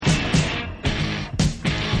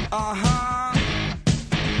You're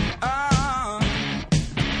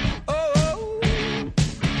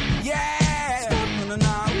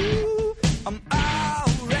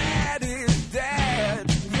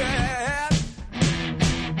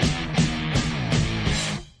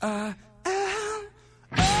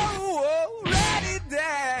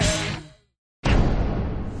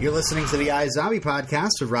listening to the iZombie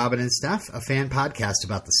podcast with Robin and Steph, a fan podcast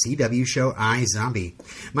about the CW show iZombie.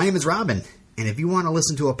 My name is Robin, and if you want to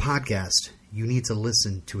listen to a podcast, you need to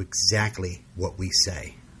listen to exactly what we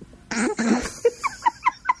say. I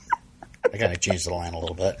gotta change the line a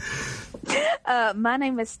little bit. My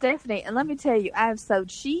name is Stephanie, and let me tell you, I've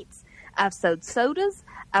sewed sheets, I've sewed sodas,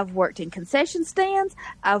 I've worked in concession stands,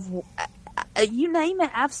 you name it,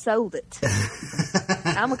 I've sold it.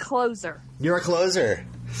 I'm a closer. You're a closer.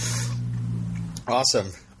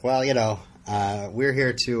 Awesome. Well, you know, we're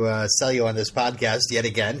here to sell you on this podcast yet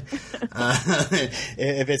again.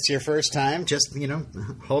 If it's your first time, just, you know,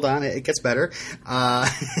 hold on. It gets better.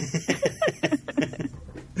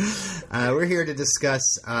 We're here to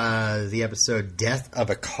discuss the episode Death of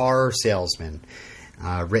a Car Salesman,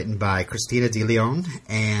 written by Christina De Leon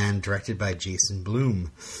and directed by Jason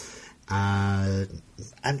Blum. I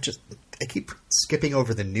keep skipping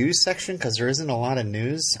over the news section because there isn't a lot of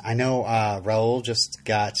news. I know Raul just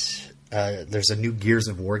got there's a new Gears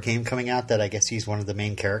of War game coming out that I guess he's one of the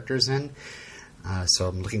main characters in. So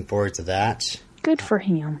I'm looking forward to that. Good for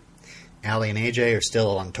him. Allie and AJ are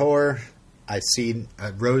still on tour. I've seen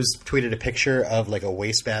Rose tweeted a picture of like a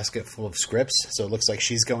wastebasket full of scripts, so it looks like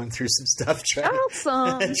she's going through some stuff trying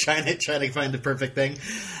to find the perfect thing.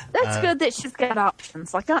 That's good that she's got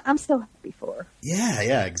options. Like I'm so happy for her.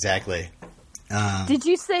 Yeah, exactly. Did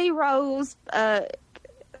you see Rose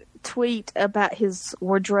tweet about his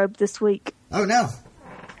wardrobe this week? Oh no.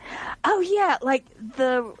 Oh yeah, like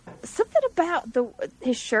something about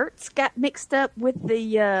his shirts got mixed up with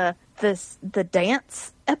the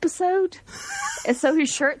dance episode, and so his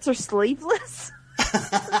shirts are sleeveless.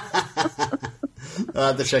 I'll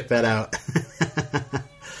have to check that out.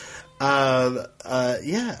 I'm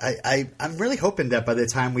really hoping that by the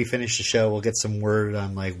time we finish the show, we'll get some word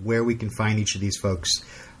on like where we can find each of these folks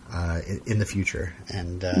in the future,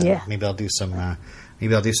 and maybe I'll do some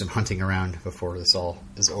hunting around before this all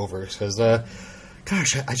is over. Because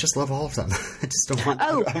gosh, I just love all of them. I just don't want.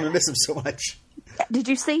 I'm gonna miss them so much. Did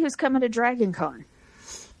you see who's coming to Dragon Con?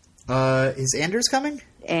 Is Anders coming?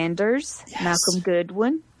 Anders, yes. Malcolm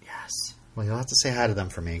Goodwin. Yes. Well, you'll have to say hi to them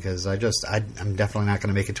for me because I'm definitely not going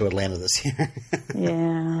to make it to Atlanta this year.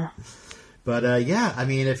 Yeah. But I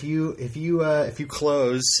mean, if you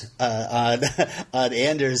close on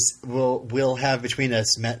Anders, we'll have between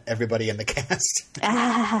us met everybody in the cast,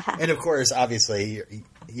 and of course, obviously,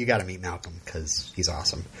 you got to meet Malcolm because he's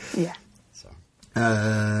awesome. Yeah. So,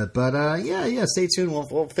 stay tuned.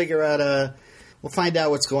 We'll figure out. We'll find out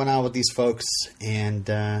what's going on with these folks. And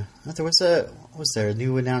there's a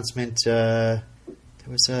new announcement? There's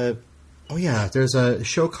a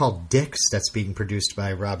show called Dix that's being produced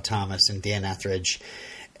by Rob Thomas and Dan Etheridge,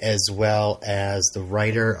 as well as the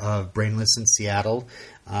writer of Brainless in Seattle,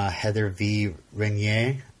 Heather V.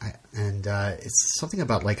 Renier. And it's something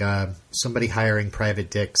about like somebody hiring private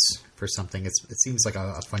dicks for something. It seems like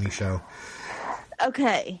a funny show.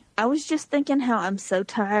 Okay, I was just thinking how I'm so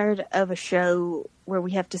tired of a show where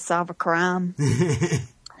we have to solve a crime.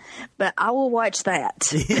 But I will watch that.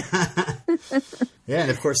 Yeah,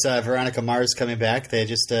 and of course, Veronica Mars coming back. They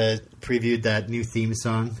just previewed that new theme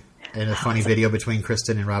song in a funny video between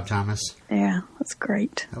Kristen and Rob Thomas. Yeah, that's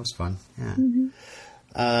great. That was fun, yeah. Mm-hmm.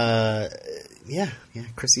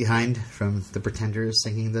 Chrissy Hind from The Pretenders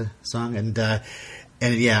singing the song. And I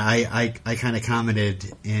kind of commented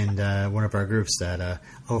in one of our groups that,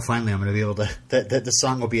 finally I'm going to be able to, that the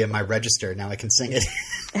song will be in my register. Now I can sing it.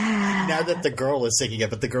 Now that the girl is singing it,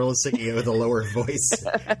 but the girl is singing it with a lower voice.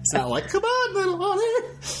 It's not like, come on, little honey.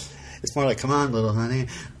 It's more like, come on, little honey.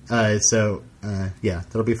 That'll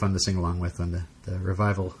be fun to sing along with when the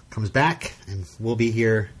revival comes back. And we'll be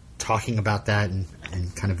here talking about that in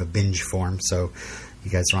kind of a binge form. So you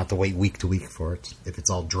guys don't have to wait week to week for it if it's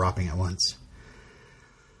all dropping at once.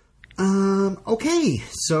 Okay,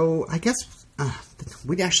 so I guess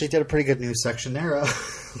we actually did a pretty good news section there.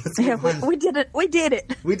 We did it. We did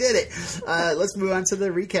it. Let's move on to the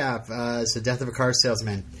recap. So Death of a Car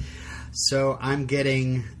Salesman. So I'm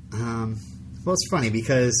getting, it's funny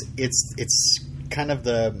because it's kind of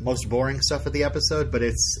the most boring stuff of the episode, but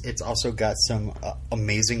it's also got some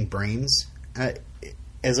amazing brains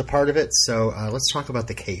as a part of it. So let's talk about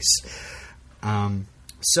the case.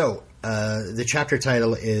 The chapter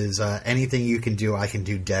title is Anything You Can Do, I Can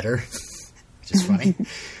Do Deader, which is funny.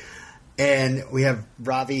 And we have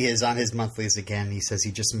Ravi is on his monthlies again. He says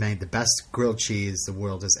he just made the best grilled cheese the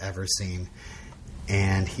world has ever seen.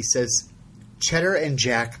 And he says cheddar and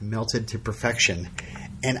jack melted to perfection.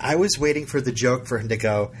 And I was waiting for the joke for him to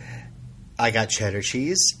go, I got cheddar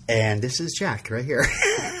cheese, and this is jack right here.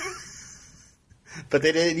 But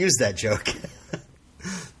they didn't use that joke.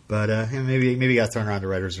 But maybe he got thrown around the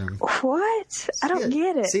writer's room. What? I don't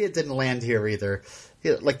get it. See, it didn't land here either.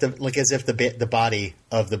 Like as if the body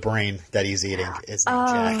of the brain that he's eating is named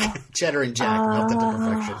Jack. Cheddar and Jack melted to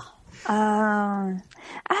perfection. I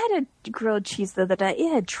had a grilled cheese the other day.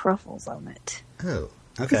 It had truffles on it. Oh,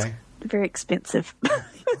 okay. It's very expensive. It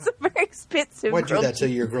was a very expensive. What'd do that to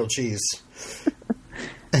your grilled cheese?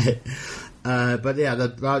 But yeah,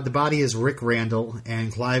 the body is Rick Randall,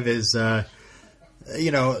 and Clive is, as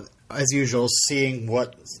usual, seeing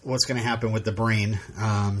what's going to happen with the brain.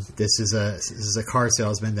 This is a car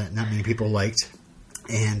salesman that not many people liked,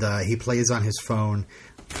 and he plays on his phone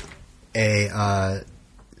a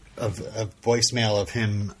voicemail of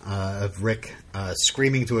him of Rick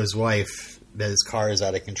screaming to his wife that his car is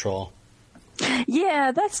out of control.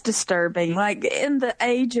 Yeah, that's disturbing. Like in the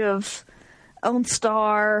age of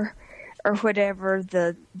OnStar or whatever,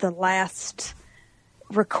 the last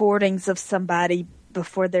recordings of somebody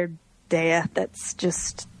before their death, that's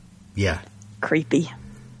just creepy.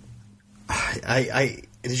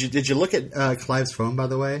 Did you look at Clive's phone, by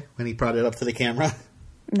the way, when he brought it up to the camera?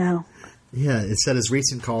 No. Yeah, it said his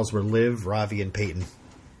recent calls were Liv, Ravi, and Peyton.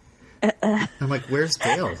 I'm like, where's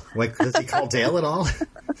Dale? Like, does he call Dale at all?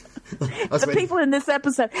 The people in this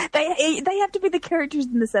episode, they have to be the characters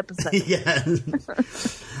in this episode. Yeah.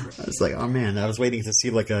 I was like, oh man, I was waiting to see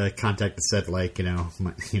like a contact that said like,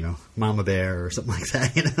 Mama Bear or something like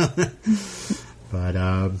that, But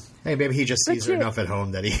hey, maybe he just sees her enough at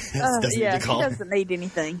home that he doesn't need to call. She doesn't need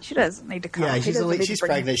anything. She doesn't need to call. Yeah, she's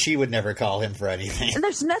pregnant. She would never call him for anything. And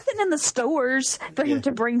there's nothing in the stores for him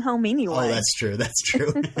to bring home anyway. Oh, that's true. That's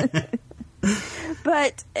true.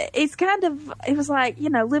 But it was like,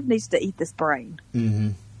 Liv needs to eat this brain. Mm-hmm.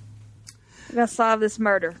 We gotta solve this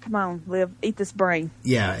murder. Come on, Liv, eat this brain.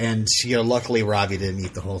 Yeah, and luckily Ravi didn't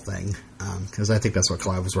eat the whole thing, because I think that's what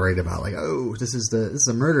Clive was worried about. Like, oh, this is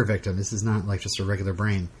a murder victim. This is not like just a regular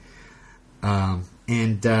brain. We find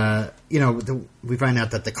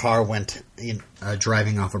out that the car went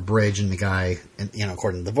driving off a bridge, and the guy,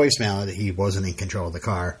 according to the voicemail, that he wasn't in control of the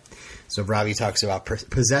car. So Ravi talks about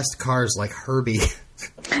possessed cars like Herbie.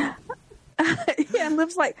 Yeah, and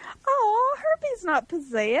Liv's like, oh, Herbie's not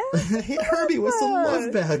possessed. Herbie was the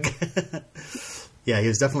love bug. Yeah, he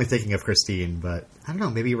was definitely thinking of Christine, but I don't know,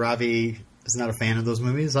 maybe Ravi is not a fan of those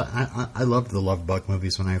movies. I loved the Love Bug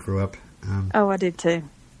movies when I grew up. I did too.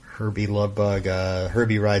 Herbie, Love Bug,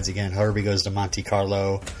 Herbie Rides Again, Herbie Goes to Monte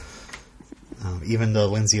Carlo. Even the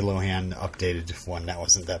Lindsay Lohan updated one, that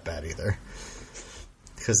wasn't that bad either.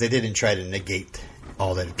 Because they didn't try to negate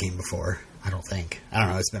all that came before, I don't think. I don't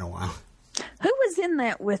know, it's been a while. Who was in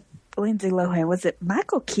that with Lindsay Lohan? Was it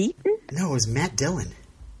Michael Keaton? No, it was Matt Dillon.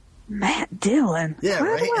 Matt Dillon? Yeah,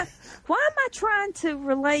 right? Why am I trying to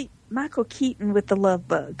relate Michael Keaton with the Love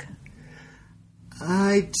Bug?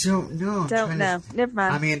 I don't know. Never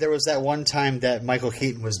mind. I mean, there was that one time that Michael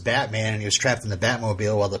Keaton was Batman and he was trapped in the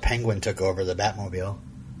Batmobile while the Penguin took over the Batmobile.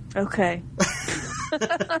 Okay.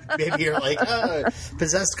 Maybe you're like,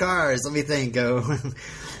 possessed cars. Let me think.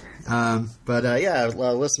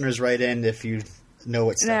 Listeners, write in if you know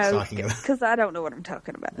what Steph's talking about. Because I don't know what I'm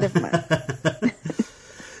talking about. Never mind.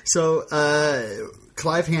 So,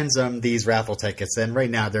 Clive hands them these raffle tickets, and right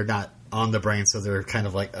now they're not on the brain, so they're kind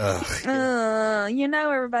of like, ugh.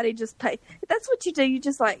 Everybody just pay. That's what you do. You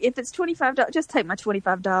just like, if it's $25, just take my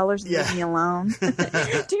 $25 and leave me alone.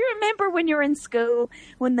 Do you remember when you were in school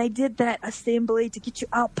when they did that assembly to get you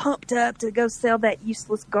all pumped up to go sell that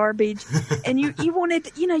useless garbage? And you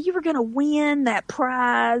wanted, you were going to win that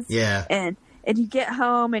prize. Yeah. And you get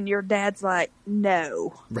home and your dad's like,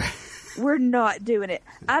 no. Right. We're not doing it.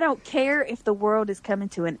 I don't care if the world is coming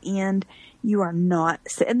to an end. You are not.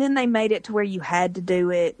 And then they made it to where you had to do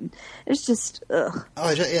it. It's just, ugh.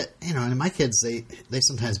 Oh, and my kids, they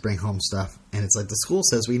sometimes bring home stuff, and it's like, the school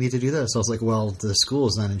says we need to do this. So I was like, well, the school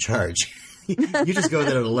is not in charge. You just go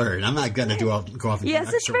there to learn. I'm not going to go off and do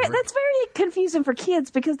yes, extra work. That's very confusing for kids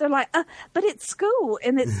because they're like, but it's school,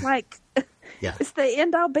 and it's like... Yeah. It's the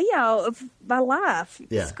end-all, be-all of my life.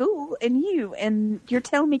 Yeah. School and you. And you're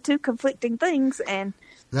telling me two conflicting things. And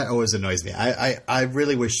that always annoys me. I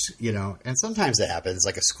really wish, and sometimes it happens,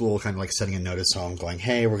 like a school kind of like sending a notice home going,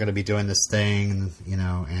 hey, we're going to be doing this thing,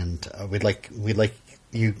 and we'd like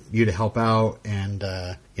you to help out. And,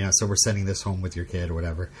 so we're sending this home with your kid or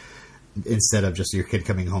whatever. instead of just your kid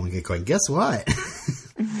coming home and going, guess what?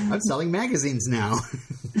 I'm selling magazines now.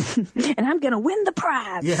 And I'm going to win the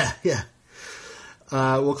prize. Yeah.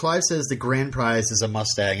 Well, Clive says the grand prize is a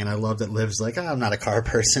Mustang, and I love that Liv's like, I'm not a car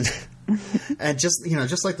person. And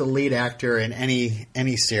just like the lead actor in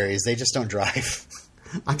any series, they just don't drive.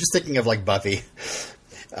 I'm just thinking of like Buffy.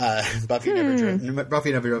 Buffy never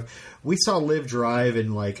drove. We saw Liv drive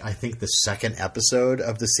in like, I think the second episode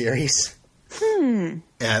of the series.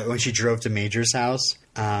 When she drove to Major's house.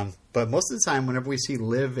 But most of the time, whenever we see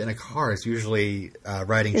Liv in a car, it's usually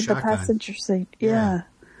riding in shotgun. the passenger seat. Yeah.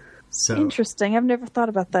 So interesting. I've never thought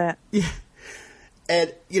about that. Yeah.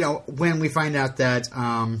 And, when we find out that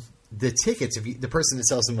the tickets, the person that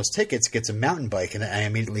sells the most tickets gets a mountain bike, and I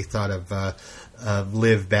immediately thought of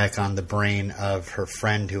Liv back on the brain of her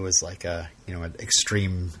friend who was like an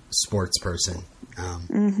extreme sports person.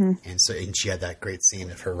 And she had that great scene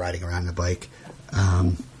of her riding around the bike.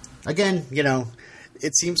 Again,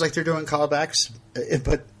 it seems like they're doing callbacks,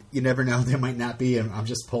 but you never know. There might not be. I'm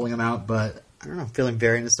just pulling them out, but I don't know. I'm feeling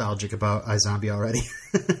very nostalgic about iZombie already.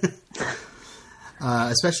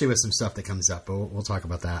 Especially with some stuff that comes up, but we'll talk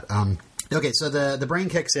about that. Okay, so the brain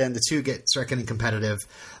kicks in. The two start getting competitive.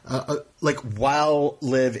 While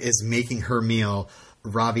Liv is making her meal,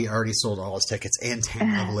 Ravi already sold all his tickets and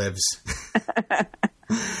 10 of Liv's.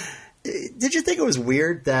 Did you think it was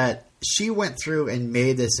weird that she went through and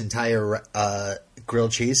made this entire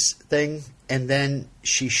grilled cheese thing, and then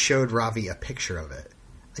she showed Ravi a picture of it?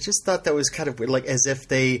 I just thought that was kind of weird, like as if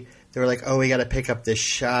they were like, oh, we got to pick up this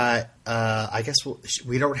shot. I guess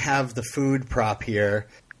we don't have the food prop here.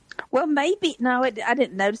 Well, maybe. No, I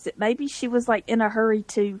didn't notice it. Maybe she was like in a hurry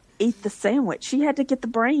to eat the sandwich. She had to get the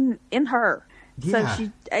brain in her. Yeah. So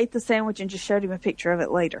she ate the sandwich and just showed him a picture of it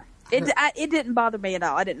later. It didn't bother me at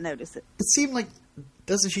all. I didn't notice it. It seemed like,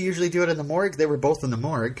 doesn't she usually do it in the morgue? They were both in the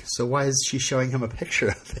morgue, so why is she showing him a picture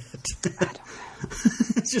of it? I don't know.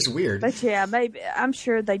 It's just weird. But yeah, maybe I'm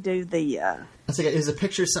sure they do the. I think is the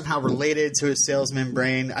picture somehow related to his salesman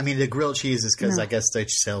brain? I mean, the grilled cheese is because I guess the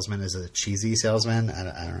salesman is a cheesy salesman. I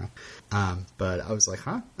don't know. But I was like,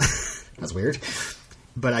 huh, that's weird.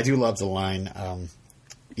 But I do love the line.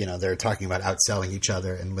 They're talking about outselling each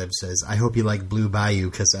other, and Liv says, "I hope you like Blue Bayou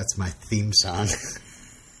because that's my theme song."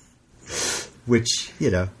 Which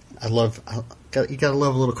I love. You gotta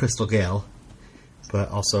love a little Crystal Gale. But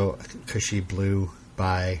also, because she blew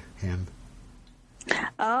by him.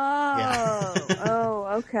 Oh, yeah.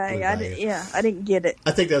 Okay. I didn't get it.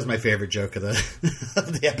 I think that was my favorite joke of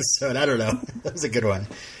the episode. I don't know. That was a good one.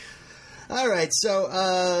 All right, so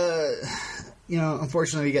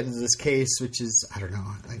unfortunately, we get into this case, which is I don't know.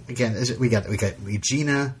 Again, we got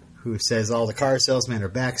Regina, who says all the car salesmen are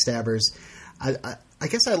backstabbers. I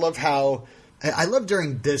guess I love how. I love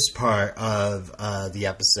during this part of the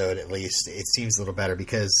episode, at least, it seems a little better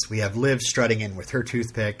because we have Liv strutting in with her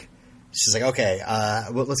toothpick. She's like, okay,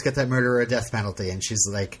 well, let's get that murderer a death penalty. And she's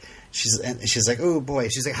like, oh boy.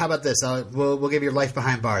 She's like, how about this? We'll give you life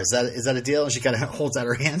behind bars. Is that a deal? And she kind of holds out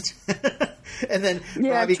her hand. And then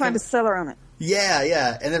Robbie trying to sell her on it.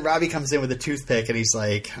 Yeah. And then Robbie comes in with a toothpick and he's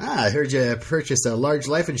like, I heard you purchased a large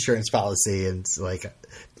life insurance policy. And it's like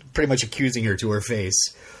pretty much accusing her to her face.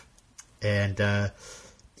 And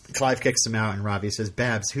Clive kicks him out, and Ravi says,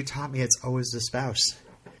 "Babs, who taught me it's always the spouse?"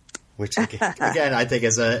 Which again, I think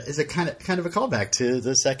is a kind of a callback to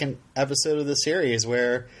the second episode of the series,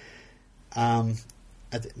 where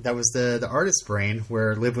that was the artist's brain,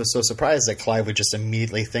 where Liv was so surprised that Clive would just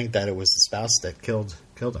immediately think that it was the spouse that killed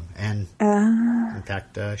him, and in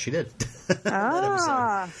fact, she did.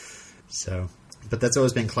 That episode. So, but that's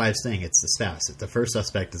always been Clive's thing. It's the spouse. The first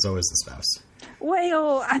suspect is always the spouse.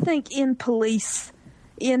 Well, I think in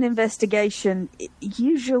investigation,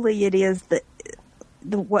 usually it is the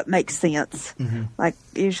what makes sense. Mm-hmm. Like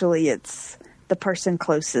usually it's the person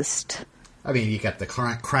closest. I mean, you got the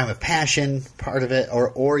crime of passion part of it,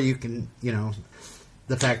 or you can,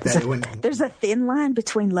 the fact that there's a thin line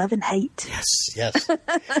between love and hate. Yes.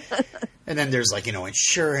 And then there's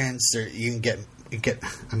insurance. You can get.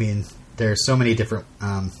 I mean, there are so many different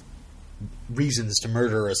reasons to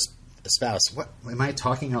murder a spouse. What am I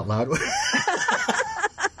talking out loud?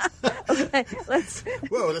 Okay, let's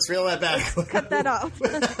reel that back. Cut that off.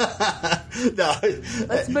 No,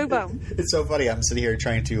 let's move on. It's so funny. I'm sitting here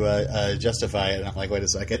trying to justify it, and I'm like, wait a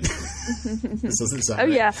second. This doesn't sound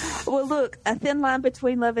right. Yeah. Well, look, a thin line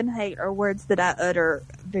between love and hate are words that I utter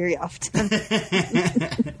very often.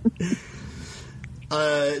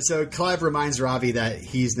 So Clive reminds Ravi that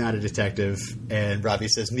he's not a detective, and Ravi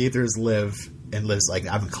says neither is Liv, and Liv's like,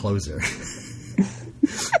 I'm a closer.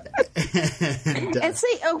 And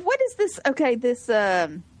see, what is this? Okay, this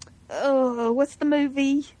Oh, what's the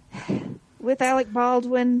movie with Alec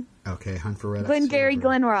Baldwin? Okay, Hunt for Red. Glengarry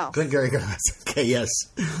Glen Ross. Glengarry Glen Ross. Okay, yes.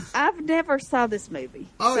 I've never saw this movie.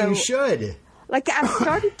 Oh, so, you should. Like, I've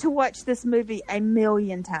started to watch this movie a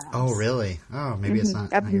million times. Oh, really? Oh, maybe it's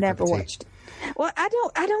not. I've never watched it. Well, I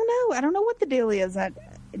don't know. I don't know what the deal is. I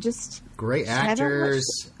just great actors.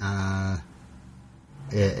 I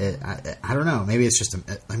don't know. Maybe it's just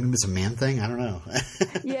maybe it's a man thing. I don't know.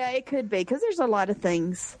 Yeah, it could be, because there's a lot of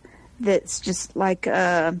things that's just like,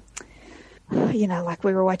 like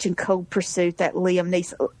we were watching Cold Pursuit, that Liam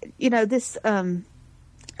Neeson. This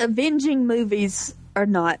avenging movies are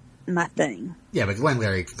not my thing. Yeah, but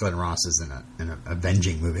Glengarry Glen Ross is in an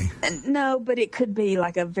avenging movie. No, but it could be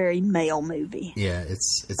like a very male movie. Yeah,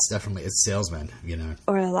 it's definitely Salesman,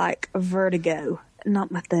 or like Vertigo. Not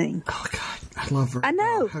my thing. Oh God, I love Vertigo. I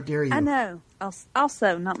know. How dare you? I know.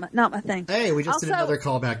 Also, not my thing. Hey, we just did another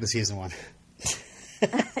callback to season 1.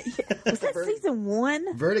 Was that season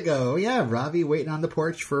 1? Vertigo. Yeah, Ravi waiting on the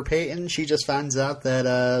porch for Peyton. She just finds out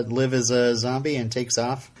that Liv is a zombie and takes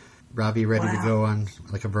off. Ravi ready to go on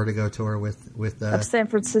like a Vertigo tour with of San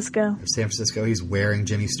Francisco. San Francisco. He's wearing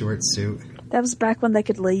Jimmy Stewart's suit. That was back when they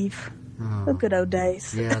could leave. Oh, the good old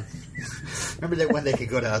days. Yeah. Remember that when they could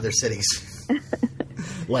go to other cities,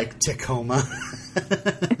 like Tacoma.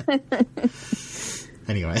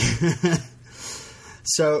 Anyway.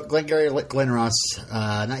 So, Glengarry Glen Ross,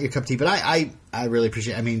 not your cup of tea, but I really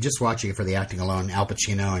appreciate it. I mean, just watching it for the acting alone, Al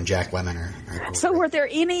Pacino and Jack Lemmon are cool. So, were there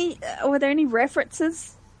any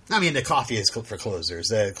references? I mean, the coffee is for closers.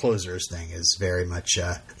 The closers thing is very much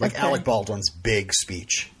like Alec Baldwin's big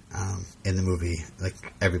speech in the movie. Like,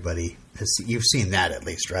 everybody you've seen that at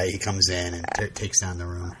least, right? He comes in and takes down the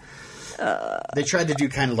room. They tried to do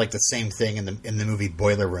kind of like the same thing in the movie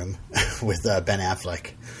Boiler Room with Ben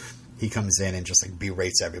Affleck. He comes in and just like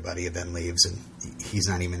berates everybody and then leaves, and he's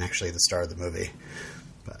not even actually the star of the movie.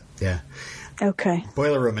 But yeah, okay.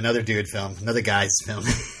 Boiler Room, another dude film, another guy's film.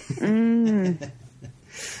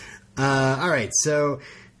 All right, so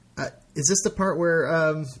is this the part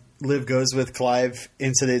where Liv goes with Clive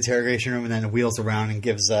into the interrogation room and then wheels around and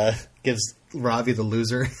gives Ravi the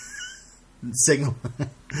loser signal?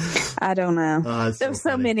 I don't know. There's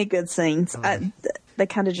so many good scenes. They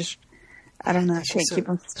kind of just. I don't know. I can't keep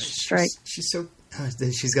them straight. She's so.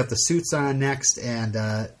 She's got the suits on next, and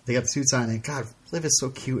they got the suits on, and God, Liv is so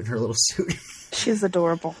cute in her little suit. She's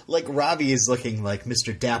adorable. Like Robbie is looking like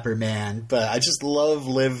Mr. Dapper Man, but I just love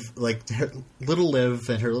Liv, like her little Liv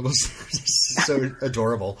and her little suit. She's so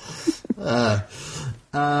adorable.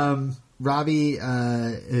 Robbie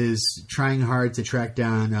is trying hard to track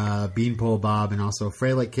down Beanpole Bob and also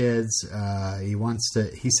Fralick kids.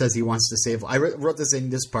 He says he wants to save. I wrote this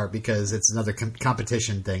in this part because it's another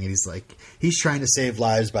competition thing, and he's trying to save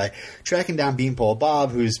lives by tracking down Beanpole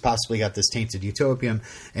Bob, who's possibly got this tainted utopium,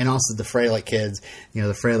 and also the Fralick kids. The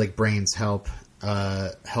Fralick brains help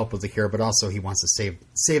with the cure, but also he wants to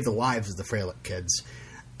save the lives of the Fralick kids.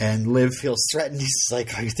 And Liv feels threatened. He's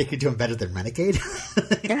like, "Oh, you think you're doing better than Renegade?"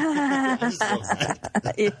 I just love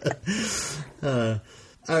that.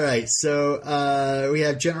 All right, so we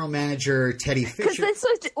have General Manager Teddy Fisher.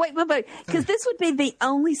 Because this would be the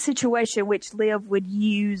only situation which Liv would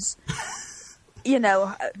use,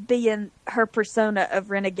 being her persona of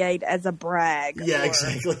Renegade as a brag. Yeah,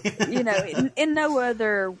 exactly. In no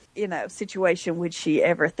other situation would she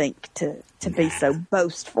ever think to be so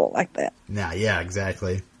boastful like that. Nah, yeah,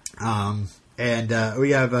 exactly. And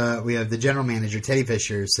we have the general manager, Teddy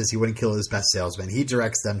Fisher, says he wouldn't kill his best salesman. He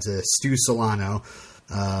directs them to Stu Solano,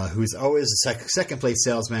 who's always a second place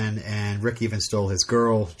salesman, and Rick even stole his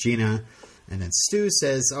girl, Gina. And then Stu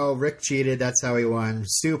says, "Oh, Rick cheated. That's how he won."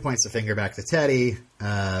 Stu points the finger back to Teddy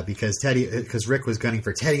because Rick was gunning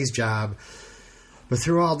for Teddy's job. But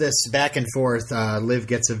through all this back and forth, Liv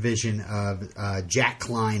gets a vision of Jack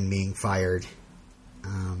Klein being fired,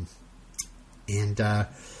 and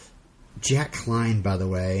Jack Klein, by the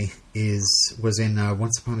way, was in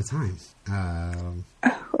Once Upon a Time.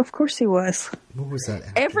 Of course he was. What was that?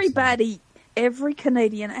 Every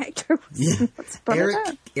Canadian actor was in Once Upon a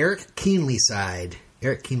Time. Eric Keenlyside.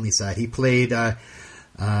 He played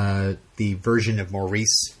the version of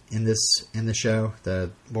Maurice in the show.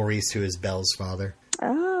 The Maurice who is Belle's father.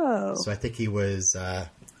 Oh. So I think he was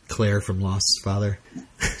Claire from Lost's father.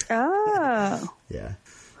 Oh. Yeah.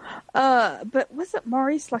 But wasn't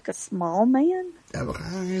Maurice like a small man? I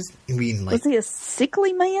mean, like, was he a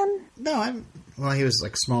sickly man? No, well, he was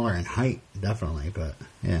like smaller in height, definitely. But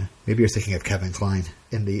yeah, maybe you're thinking of Kevin Kline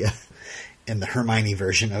in the Hermione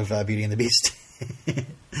version of Beauty and the Beast.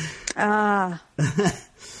 I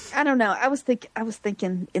don't know. I was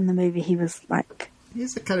thinking in the movie he was like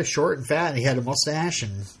he's kind of short and fat, and he had a mustache,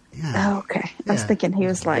 and yeah. Oh, okay. I was thinking he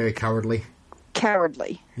was like very cowardly.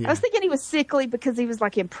 Cowardly. Yeah. I was thinking he was sickly because he was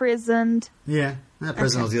like imprisoned. Yeah,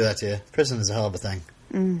 prison will do that to you. Prison is a hell of a thing.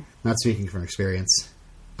 Not speaking from experience.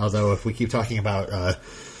 Although, if we keep talking about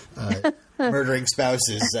murdering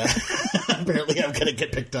spouses, apparently I'm going to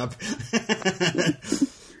get picked up.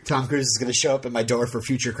 Tom Cruise is going to show up at my door for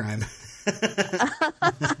future crime.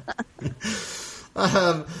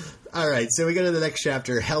 All right, so we go to the next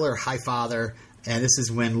chapter, Hell or High Father, and this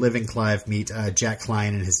is when Liv and Clive meet Jack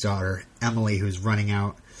Klein and his daughter, Emily, who's running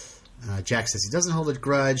out. Jack says he doesn't hold a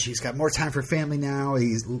grudge. He's got more time for family now.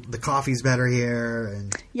 The coffee's better here.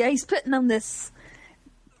 And yeah, he's putting on this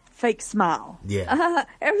fake smile. Yeah.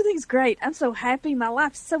 Everything's great. I'm so happy. My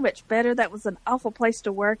life's so much better. That was an awful place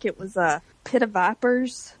to work. It was a pit of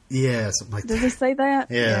vipers. Yeah, something like that. Did he say that?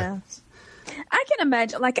 Yeah. I can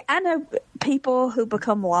imagine, like, I know people who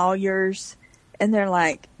become lawyers, and they're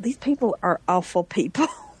like, these people are awful people.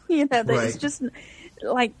 It's just,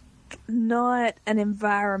 like, not an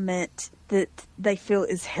environment that they feel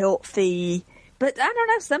is healthy. But I don't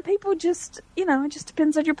know, some people just, it just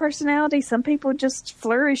depends on your personality. Some people just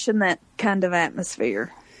flourish in that kind of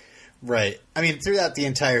atmosphere. Right. I mean, throughout the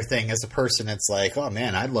entire thing, as a person, it's like, oh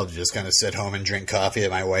man, I'd love to just kind of sit home and drink coffee that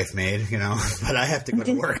my wife made, but I have to go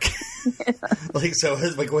to work.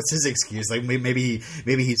 What's his excuse? Like, maybe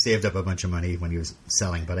he saved up a bunch of money when he was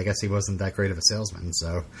selling, but I guess he wasn't that great of a salesman.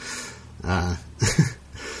 So,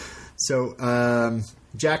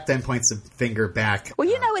 Jack then points a finger back. Well,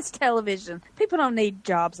 it's television. People don't need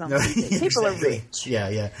jobs on TV. People are rich.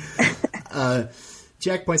 Yeah.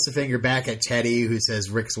 Jack points the finger back at Teddy, who says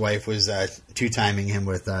Rick's wife was two-timing him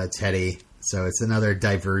with Teddy. So it's another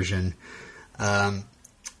diversion. But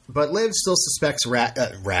Liv still suspects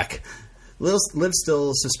Liv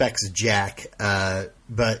still suspects Jack.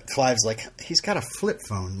 But Clive's like, he's got a flip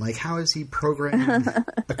phone. Like, how is he programming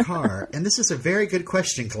a car? And this is a very good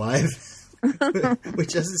question, Clive,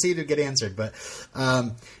 which doesn't seem to get answered. But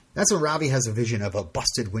that's when Ravi has a vision of a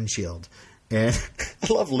busted windshield. And I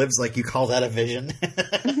love Liv's like, you call that a vision?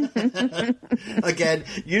 Again,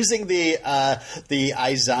 using the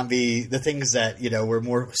iZombie, the things that, we're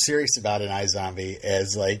more serious about in iZombie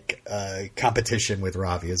as like competition with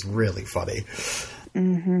Ravi is really funny.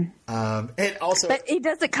 Mm-hmm. And also, but he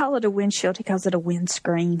doesn't call it a windshield; he calls it a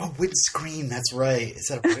windscreen. Oh, windscreen! That's right. Is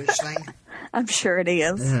that a British thing? I'm sure it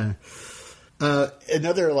is. Yeah.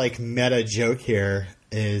 Another like meta joke here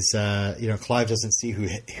is Clive doesn't see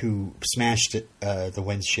who smashed the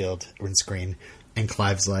windscreen, and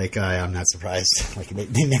Clive's like, I'm not surprised. Like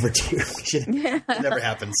they never do. It never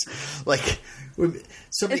happens. Like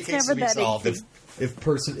so many cases would be solved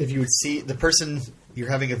if you would see the person you're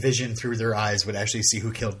having a vision through their eyes would actually see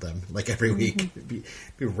who killed them. Like every week,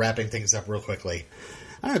 be wrapping things up real quickly.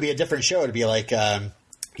 I don't know, it'd be a different show. It'd be like, yeah,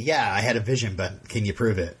 I had a vision, but can you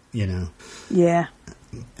prove it? Yeah.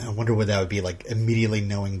 I wonder what that would be like. Immediately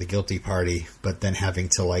knowing the guilty party, but then having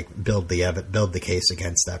to like build the case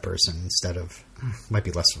against that person instead of might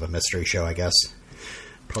be less of a mystery show, I guess.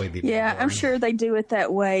 Probably be. Yeah, I'm sure they do it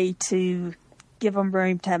that way to give them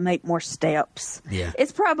room to make more steps. Yeah,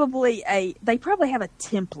 it's probably they probably have a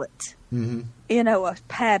template, a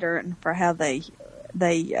pattern for how they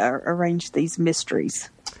arrange what these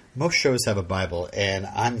Most shows have a Bible, and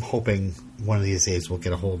I'm hoping one of these days we'll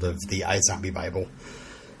get a hold of the iZombie Bible.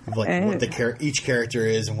 Like what each character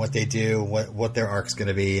is and what they do, what their arc's going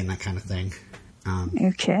to be, and that kind of thing.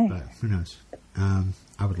 Okay. But who knows?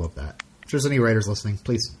 I would love that. If there's any writers listening,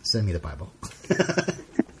 please send me the Bible.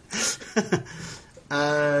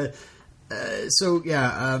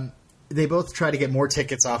 They both try to get more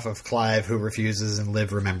tickets off of Clive, who refuses, and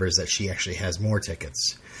Liv remembers that she actually has more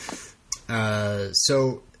tickets.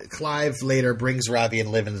 So Clive later brings Ravi and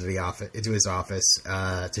Liv into his office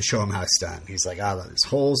to show him how it's done. He's like, there's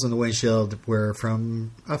holes in the windshield were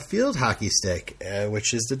from a field hockey stick,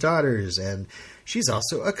 which is the daughter's, and she's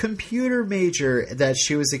also a computer major that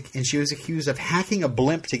she was accused of hacking a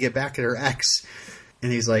blimp to get back at her ex.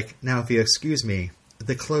 And he's like, now if you excuse me,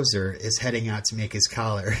 the closer is heading out to make his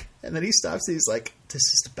collar. And then he stops and he's like, this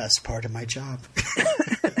is the best part of my job.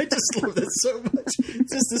 I just love that so much.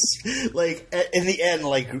 It's just this, like, in the end,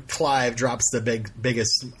 like, Clive drops the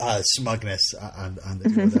biggest smugness on the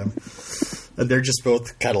two of them. And they're just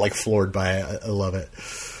both kind of, like, floored by it. I love it.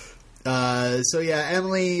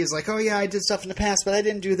 Emily is like, oh, yeah, I did stuff in the past, but I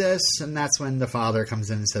didn't do this. And that's when the father comes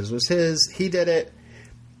in and says it was his. He did it.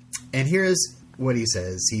 And here's what he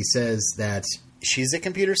says. He says that she's a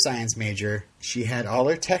computer science major. She had all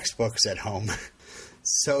her textbooks at home.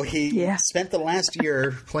 So he spent the last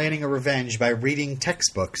year planning a revenge by reading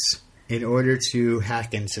textbooks in order to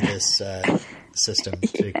hack into this system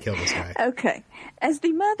to kill this guy. Okay. As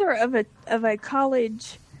the mother of a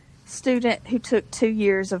college student who took 2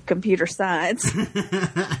 years of computer science,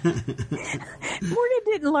 Morgan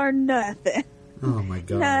didn't learn nothing. Oh my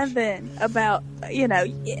gosh. Nothing about,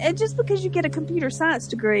 and just because you get a computer science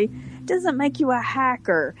degree doesn't make you a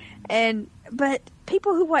hacker. But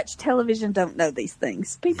people who watch television don't know these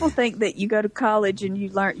things. People think that you go to college and you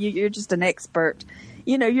learn, you're just an expert.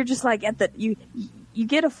 You're just like you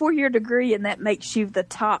get a 4-year degree and that makes you at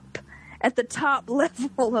the top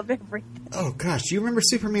level of everything. Oh gosh, do you remember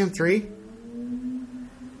Superman 3?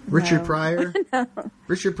 Richard Pryor? No.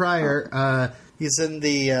 Richard Pryor, he's in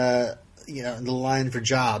the the line for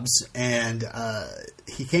jobs, and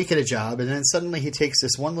he can't get a job, and then suddenly he takes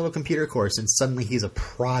this one little computer course, and suddenly he's a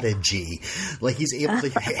prodigy. Like, he's able to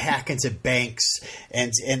hack into banks,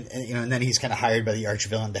 and then he's kind of hired by the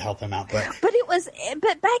arch-villain to help him out. But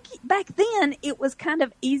back then it was kind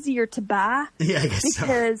of easier to buy. Yeah, I guess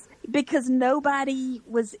because nobody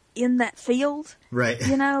was in that field. Right.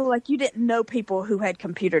 Like, you didn't know people who had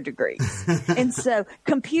computer degrees. And so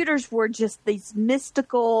computers were just these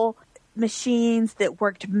mystical machines that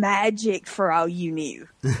worked magic for all you knew.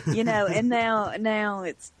 And now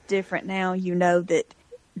it's different. Now that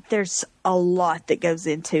there's a lot that goes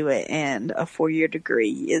into it, and a 4-year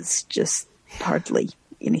degree is just hardly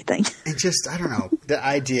anything. And just, I don't know, the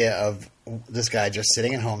idea of this guy just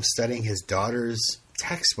sitting at home studying his daughter's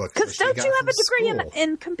textbook. Because don't you have a degree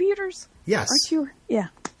in computers? Yes. Aren't you? Yeah.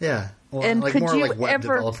 Yeah. Well, and like could more you like web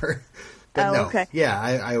ever... developer. But no. Okay. Yeah,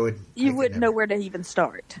 I would. You wouldn't know where to even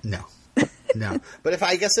start. No. No. But if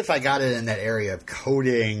I got it in that area of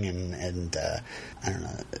coding and I don't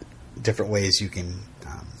know, different ways you can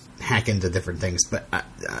hack into different things. But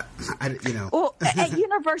Well, at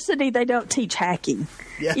university they don't teach hacking.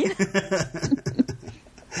 Yeah.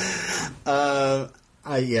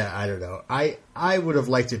 I don't know. I would have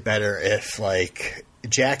liked it better if, like,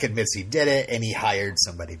 Jack admits he did it and he hired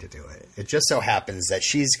somebody to do it. It just so happens that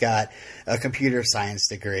she's got a computer science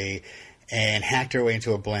degree and hacked her way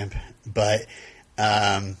into a blimp. But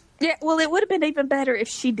yeah, well, it would have been even better if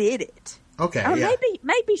she did it. Okay, or yeah.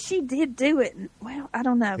 maybe she did do it. Well, I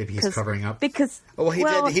don't know. Maybe he's covering up. Because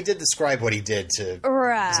he did describe what he did to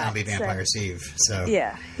Zombie Vampire Steve. So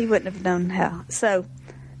yeah, he wouldn't have known how. So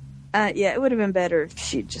yeah, it would have been better if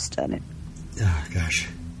she'd just done it. Oh gosh.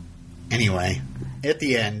 Anyway, at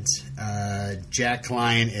the end, Jack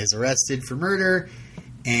Klein is arrested for murder,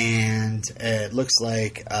 and it looks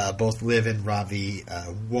like both Liv and Ravi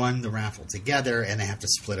won the raffle together, and they have to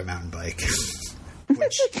split a mountain bike.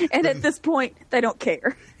 And at this point, they don't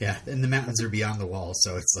care. Yeah, and the mountains are beyond the wall,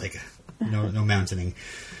 so it's like no mountaining.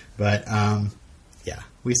 But yeah,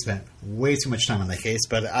 we spent way too much time on that case,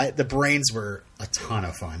 but the brains were a ton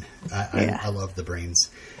of fun. I love the brains.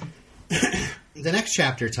 The next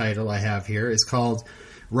chapter title I have here is called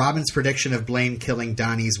Robin's Prediction of Blaine Killing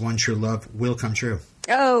Donnie's One True Love Will Come True.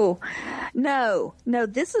 Oh, no,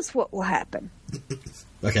 this is what will happen.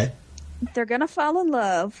 Okay. They're going to fall in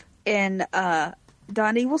love, and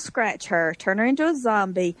Donnie will scratch her, turn her into a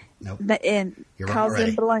zombie, and cause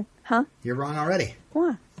him Blaine. Huh? You're wrong already.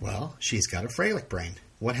 Why? Well, she's got a Freilich brain.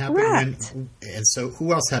 What happened when... And so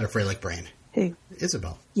who else had a Freilich brain? Who?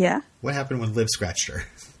 Isabel. Yeah. What happened when Liv scratched her?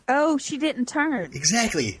 Oh, she didn't turn.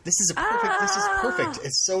 Exactly. This is perfect.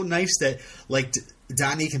 It's so nice that, like,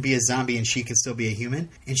 Donnie can be a zombie and she can still be a human,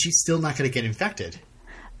 and she's still not going to get infected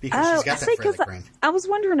because she's got that Freilich brain. I was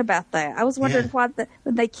wondering about that. I was wondering why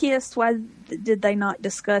when they kissed, why did they not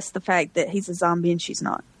discuss the fact that he's a zombie and she's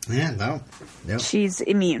not? Yeah, no. She's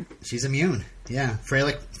immune. She's immune. Yeah,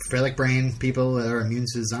 Freilich brain people are immune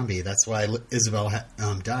to the zombie. That's why Isabel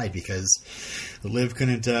died, because Liv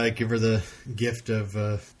couldn't give her the gift of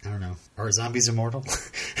I don't know. Are zombies immortal?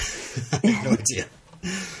 I have no idea.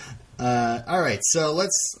 All right, so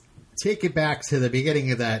let's take it back to the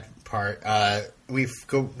beginning of that part. We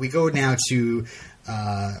go now to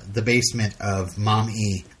the basement of Mom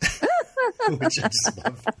E, which I just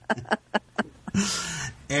love.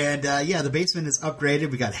 And, the basement is upgraded.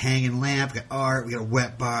 We got hanging lamp, we got art, we got a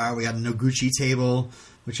wet bar, we got a Noguchi table,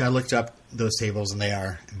 which I looked up those tables, and they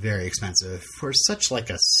are very expensive. For such, like,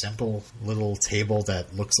 a simple little table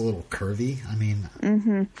that looks a little curvy, I mean...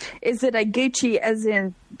 Mm-hmm. Is it a Gucci as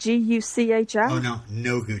in G-U-C-H-I? Oh,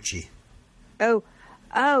 no Gucci. Oh,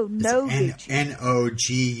 no Gucci.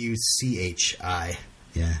 N-O-G-U-C-H-I.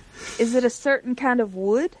 Yeah. Is it a certain kind of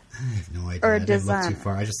wood? I have no idea. Or a I didn't design? look too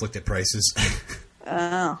far. I just looked at prices.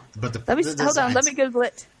 Oh. But hold on. Let me Google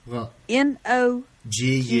it. Well, N-O-G-U-C-H-I.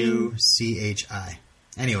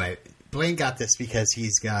 Anyway, Blaine got this because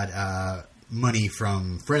he's got money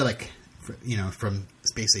from Freilich from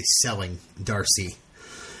basically selling Darcy.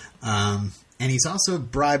 And he's also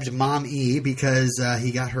bribed Mom E because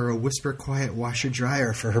he got her a Whisper Quiet washer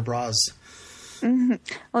dryer for her bras. Mm-hmm.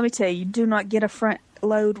 Let me tell you, do not get a front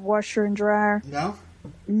load washer and dryer. No?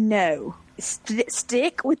 No.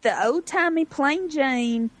 Stick with the old timey plain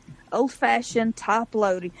Jane, old fashioned top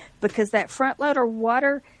loading, because that front loader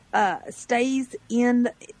water stays in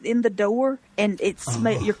the door and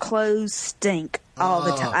your clothes stink all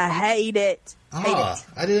the time. I hate it. I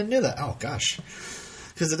didn't know that. Oh gosh.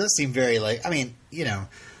 Because it does seem very I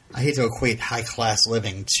hate to equate high class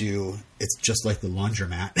living to it's just like the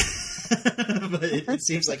laundromat. But it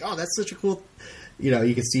seems like, that's such a cool,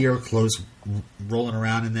 you can see your clothes rolling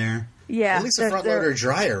around in there. Yeah. At least a front loader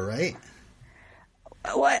dryer, right?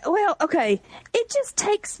 Well, okay. It just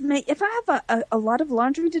takes me, if I have a lot of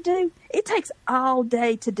laundry to do, it takes all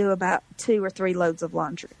day to do about 2 or 3 loads of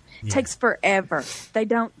laundry. It takes forever. They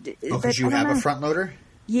don't. Because you have a front loader?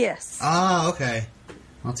 Yes. Oh, okay.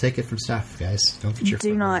 I'll take it from staff, guys. Don't get your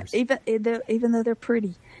do not loaders. even though they're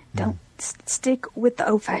pretty. Don't stick with the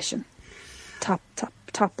old fashioned top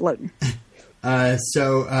loading.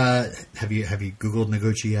 So have you Googled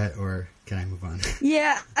Noguchi yet, or can I move on?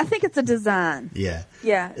 Yeah, I think it's a design. Yeah,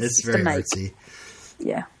 it's very artsy.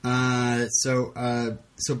 Yeah. So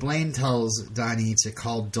Blaine tells Donnie to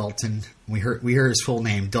call Dalton. We hear his full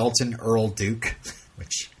name, Dalton Earl Duke,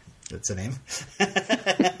 which that's a name.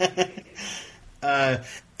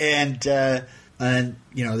 And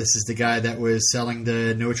this is the guy that was selling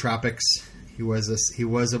the nootropics. He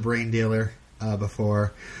was a brain dealer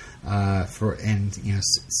before, selling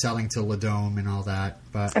to Ladome and all that.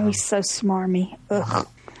 But he's so smarmy. Ugh.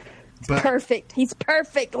 But, perfect. He's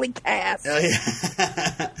perfectly cast.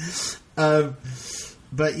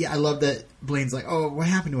 But yeah, I love that Blaine's like, "Oh, what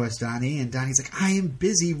happened to us, Donnie?" And Donnie's like, "I am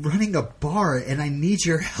busy running a bar, and I need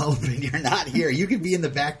your help, and you're not here. You could be in the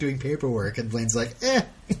back doing paperwork." And Blaine's like, "Eh."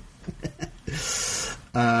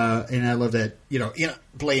 And I love that,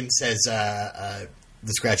 Blaine says the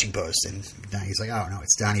scratching post, and Donnie's like, "Oh no,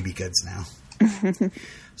 it's Donnie Be Goods now."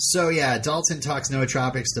 So yeah, Dalton talks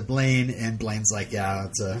nootropics to Blaine, and Blaine's like, "Yeah,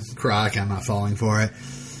 it's a crock. I'm not falling for it."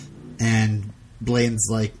 And Blaine's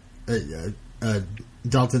like,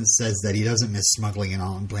 Dalton says that he doesn't miss smuggling and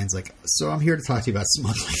all, and Blaine's like, "So I'm here to talk to you about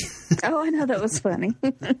smuggling." Oh, I know, that was funny.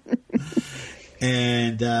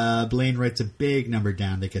 And Blaine writes a big number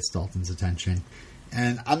down that gets Dalton's attention.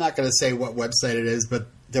 And I'm not going to say what website it is, but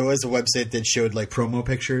there was a website that showed promo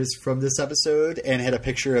pictures from this episode and had a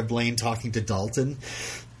picture of Blaine talking to Dalton.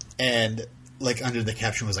 And under the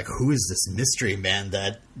caption was "Who is this mystery man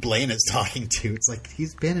that Blaine is talking to?" It's like,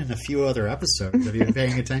 he's been in a few other episodes. Have you been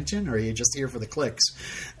paying attention, or are you just here for the clicks?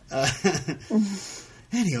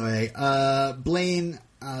 Anyway, Blaine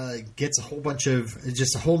gets a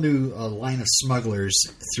whole new line of smugglers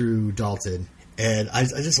through Dalton. And I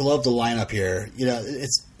just love the lineup here.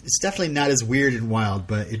 It's definitely not as weird and wild,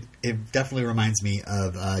 but it definitely reminds me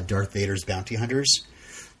of Darth Vader's bounty hunters.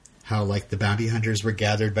 How the bounty hunters were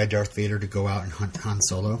gathered by Darth Vader to go out and hunt Han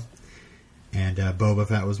Solo, and Boba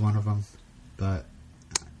Fett was one of them. But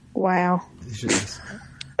wow,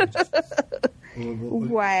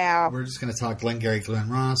 wow, we're just going to talk Glengarry Glen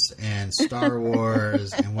Ross and Star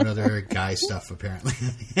Wars and what other guy stuff apparently.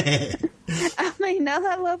 I mean,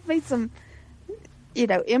 I love me some,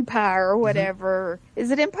 Empire or whatever. Mm-hmm.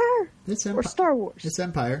 Is it Empire? It's Empire. Or Star Wars? It's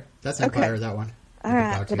Empire. That's Empire. Okay. That one. All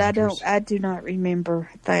right, but I do not remember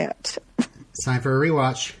that. It's time for a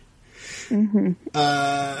rewatch. Mm-hmm.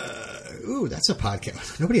 Ooh, that's a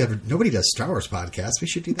podcast. Nobody does Star Wars podcasts. We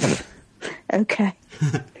should do that. Okay.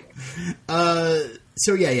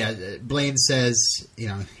 So yeah. Blaine says,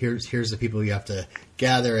 here's the people you have to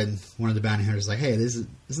gather, and one of the bounty hunters is like, "Hey, is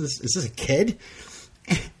this a kid?"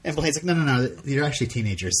 And Blaine's like, "No, they're actually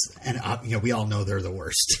teenagers, and we all know they're the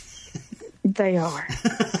worst." They are.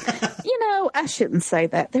 I shouldn't say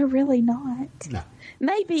that. They're really not. No.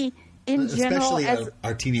 Maybe in general, especially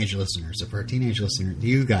our teenage listeners. If we're a teenage listener,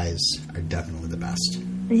 you guys are definitely the best.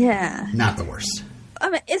 Yeah. Not the worst. I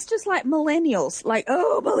mean, it's just like millennials.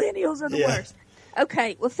 Millennials are the worst.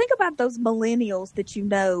 Okay, well, think about those millennials that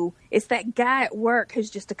it's that guy at work who's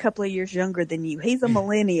just a couple of years younger than you. He's a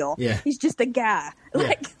millennial. Yeah. He's just a guy.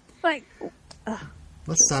 Let's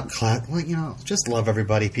stop just love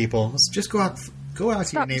everybody, people. Let's just go out to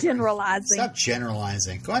your neighbor. Stop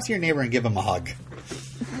generalizing. Go out to your neighbor and give him a hug.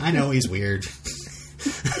 I know he's weird.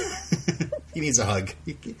 He needs a hug.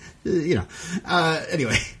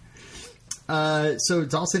 Anyway. So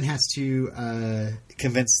Dalton has to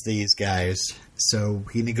convince these guys. So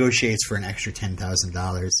he negotiates for an extra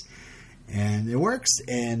 $10,000. And it works,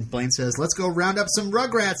 and Blaine says, let's go round up some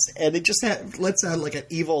Rugrats, and it just lets out like an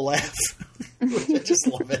evil laugh. I just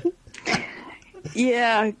love it.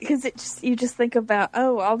 Yeah, because you just think about,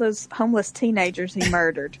 all those homeless teenagers he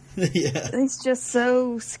murdered. Yeah. He's just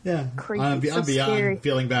so creepy, I'm beyond scary.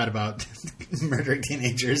 feeling bad about murdering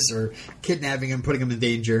teenagers or kidnapping them, putting them in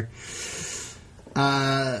danger.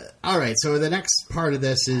 All right, so the next part of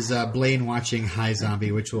this is Blaine watching High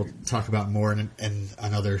Zombie, which we'll talk about more in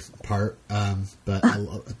another part. But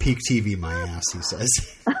peak TV my ass, he says.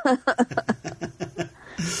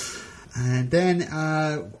 And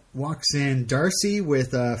then walks in Darcy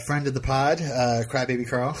with a friend of the pod, Crybaby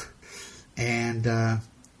Carl, and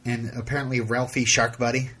apparently Ralphie Shark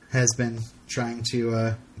Buddy has been trying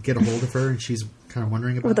to get a hold of her, and she's kind of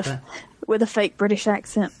wondering about that. With a fake British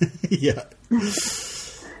accent. Yeah.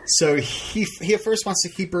 So he at first wants to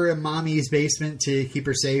keep her in Mommy's basement to keep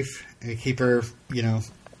her safe, and keep her,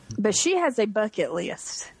 But she has a bucket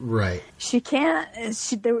list. Right. She can't.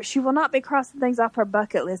 She will not be crossing things off her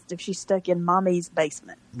bucket list if she's stuck in Mommy's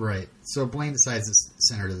basement. Right. So Blaine decides to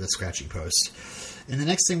send her to the scratching post. And the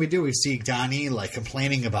next thing we do, we see Donnie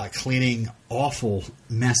complaining about cleaning awful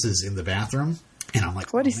messes in the bathroom. And I'm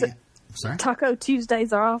like, what is it? Sorry? Taco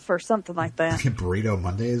Tuesdays are off or something like that. Burrito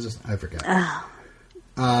Mondays? I forget.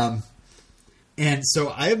 And so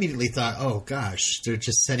I immediately thought, oh gosh, they're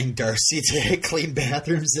just sending Darcy to clean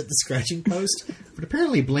bathrooms at the scratching post. But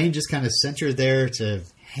apparently Blaine just kind of sent her there to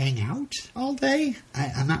hang out all day.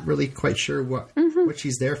 I'm not really quite sure what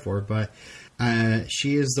she's there for, but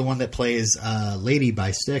she is the one that plays Lady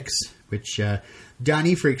by Styx, which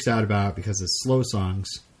Donnie freaks out about because it's slow songs.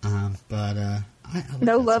 But I like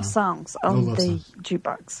no love songs on the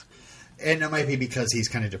jukebox. And it might be because he's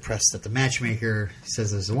kind of depressed that the matchmaker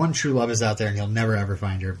says there's one true love is out there and he'll never ever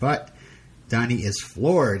find her. But Donnie is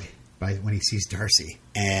floored by when he sees Darcy.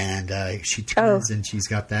 And she turns and she's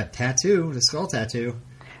got that tattoo, the skull tattoo.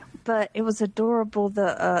 But it was adorable,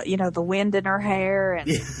 the wind in her hair. And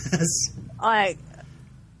yes.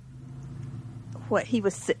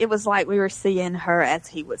 It was like we were seeing her as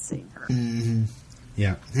he was seeing her. Mm-hmm.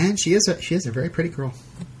 Yeah. And she is a very pretty girl.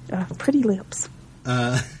 Pretty lips.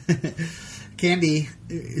 Candy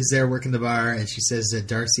is there working the bar, and she says that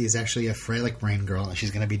Darcy is actually a Freilich brain girl, and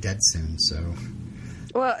she's going to be dead soon. So,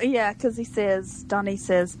 well, yeah, because Donnie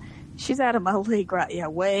says she's out of my league, right? Yeah,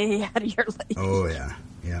 way out of your league. Oh yeah.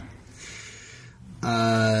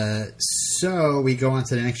 So we go on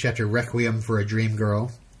to the next chapter, Requiem for a Dream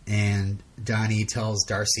Girl, and Donnie tells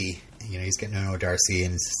Darcy, he's getting to know Darcy,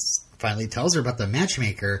 and finally tells her about the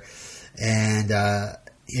matchmaker, and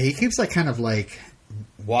he keeps kind of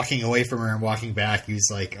walking away from her and walking back. He's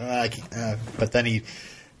like, but then he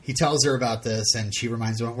tells her about this, and she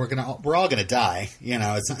reminds him, we're all gonna die.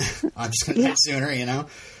 I'm just gonna die sooner. And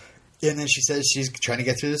then she says she's trying to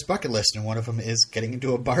get through this bucket list, and one of them is getting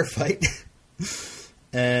into a bar fight.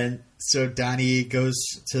 And so Donnie goes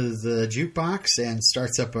to the jukebox and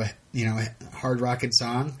starts up a hard rocking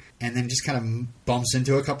song, and then just kind of bumps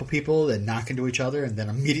into a couple people that knock into each other, and then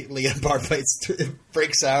immediately a bar fight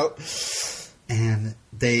breaks out. And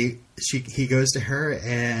he goes to her,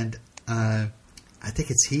 and I think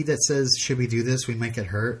it's he that says, "Should we do this? We might get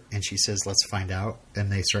hurt." And she says, "Let's find out."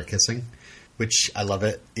 And they start kissing, which I love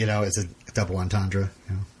it. It's a double entendre.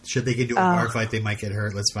 Should they get into a bar fight, they might get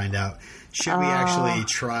hurt. Let's find out. Should we actually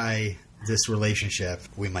try this relationship,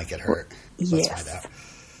 we might get hurt. Let's find out.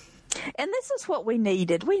 And this is what we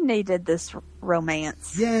needed. We needed this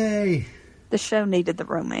romance. Yay! The show needed the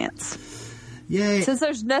romance. Yay! Since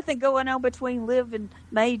there's nothing going on between Liv and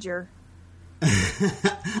Major.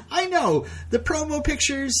 I know. The promo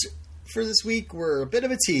pictures for this week were a bit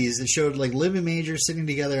of a tease. It showed Liv and Major sitting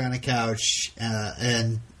together on a couch,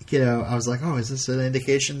 and I was like, oh, is this an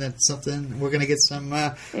indication that something we're going to get some?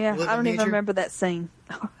 Yeah, I don't even remember that scene.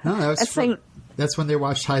 No, that's when they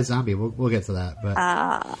watched High Zombie. We'll get to that, but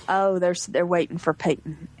they're waiting for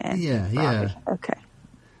Peyton. And Bobby. Okay.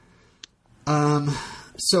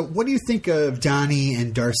 So, what do you think of Donnie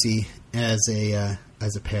and Darcy as a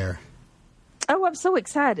pair? Oh, I'm so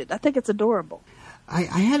excited! I think it's adorable. I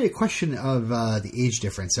had a question of the age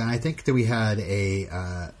difference, and I think that we had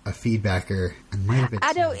a feedbacker.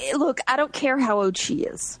 I don't care how old she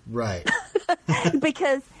is, right?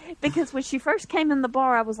 because when she first came in the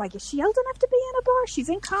bar, I was like, "Is she old enough to be in a bar? She's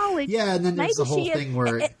in college." Yeah, and then there's the whole thing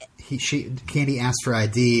where Candy asked for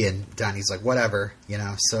ID, and Donnie's like, "Whatever,"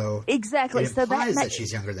 So exactly. It implies that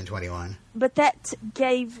she's younger than 21. But that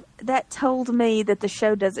told me that the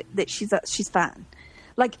show that she's fine.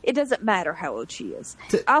 It doesn't matter how old she is.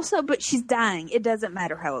 Also, but she's dying. It doesn't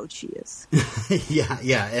matter how old she is.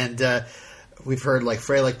 Yeah. And we've heard like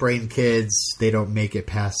frail brain kids, they don't make it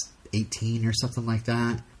past 18 or something like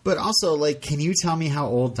that. But also, like, can you tell me how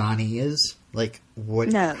old Donnie is? Like, what?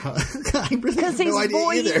 No. I really have no idea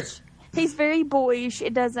either. He's very boyish.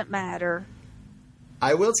 It doesn't matter.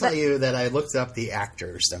 I will tell you that I looked up the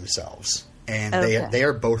actors themselves, and they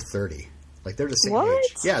are both 30. Like, they're the same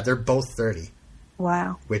age. Yeah, they're both 30.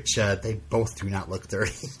 Wow. Which they both do not look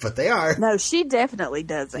 30, but they are. No, she definitely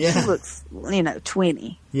doesn't. Yeah. She looks,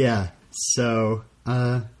 20. Yeah. So,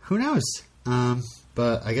 who knows?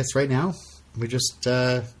 But I guess right now, we just,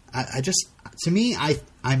 to me,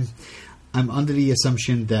 I'm under the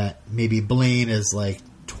assumption that maybe Blaine is like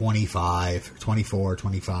 24,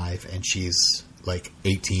 25, and she's like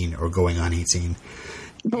 18 or going on 18.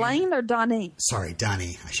 Blaine or Donnie? Sorry,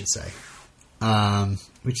 Donnie, I should say.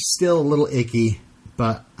 Which is still a little icky,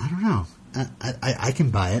 but I don't know. I can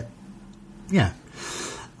buy it. Yeah.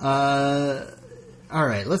 All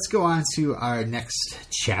right, let's go on to our next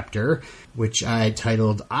chapter, which I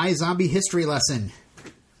titled iZombie History Lesson.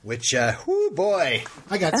 Which, boy,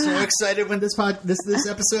 I got so excited when this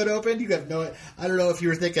episode opened. You have I don't know if you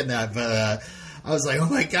were thinking that, but I was like, oh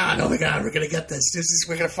my god, we're gonna get this.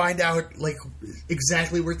 We're gonna find out like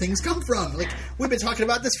exactly where things come from. Like, we've been talking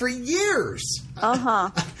about this for years.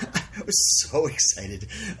 I was so excited.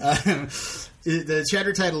 The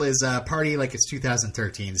chapter title is Party Like It's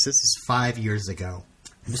 2013. This is 5 years ago.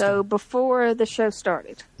 So before the show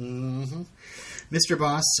started. Mm-hmm. Mr.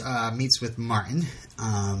 Boss meets with Martin,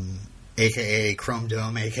 a.k.a. Chrome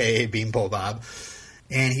Dome, a.k.a. Beanpole Bob.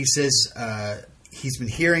 And he says he's been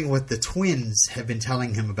hearing what the twins have been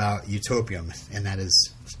telling him about Utopium. And that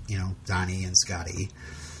is, Donnie and Scotty.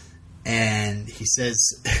 And he says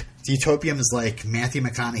Utopium is like Matthew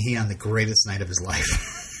McConaughey on the greatest night of his life.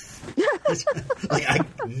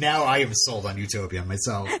 Now I am sold on Utopia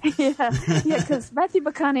myself. Yeah, because Matthew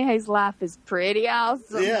McConaughey's life is pretty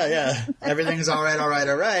awesome. Yeah. Everything's all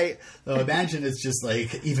right. So imagine it's just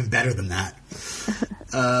like even better than that.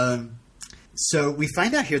 So we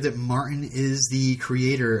find out here that Martin is the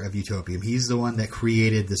creator of Utopium. He's the one that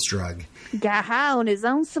created this drug. Got high on his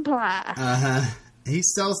own supply. He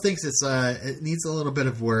still thinks it needs a little bit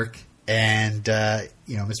of work, and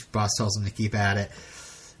Mr. Boss tells him to keep at it.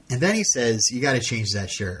 And then he says, you got to change that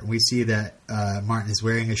shirt. And we see that Martin is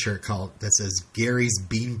wearing a shirt that says Gary's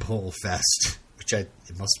Beanpole Fest, which it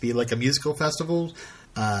must be like a musical festival.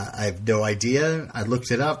 I have no idea. I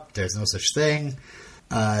looked it up. There's no such thing.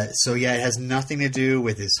 So, it has nothing to do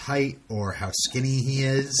with his height or how skinny he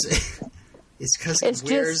is. It's because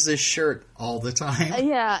he wears this shirt all the time.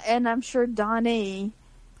 Yeah, and I'm sure Donnie,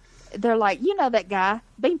 they're like, that guy,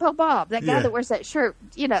 Beanpole Bob, that guy that wears that shirt.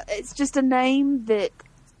 It's just a name that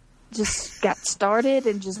just got started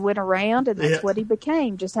and just went around, and that's what he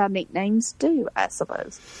became. Just how nicknames do, I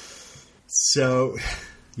suppose. So,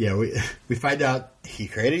 we find out he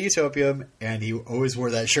created Utopium, and he always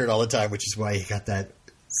wore that shirt all the time, which is why he got that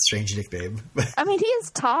strange nickname. I mean, he is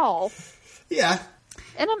tall. Yeah.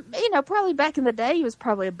 And, probably back in the day, he was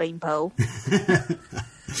probably a beanpole.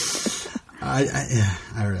 I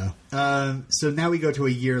don't know. So now we go to a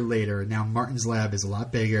year later. Now Martin's lab is a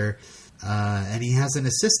lot bigger. And he has an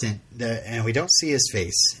assistant, and we don't see his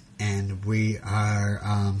face. And we are,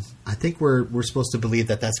 I think we're supposed to believe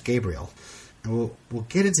that that's Gabriel. And we'll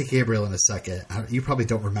get into Gabriel in a second. You probably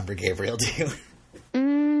don't remember Gabriel, do you?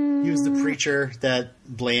 He was the preacher that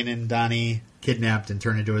Blaine and Donnie kidnapped and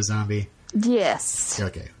turned into a zombie. Yes.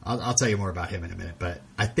 Okay, I'll tell you more about him in a minute. But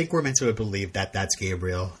I think we're meant to believe that that's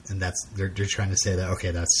Gabriel, and they're trying to say that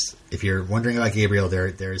that's, if you're wondering about Gabriel, there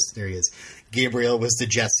he is. Gabriel was the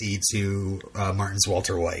Jesse to Martin's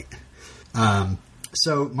Walter White.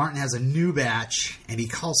 So Martin has a new batch, and he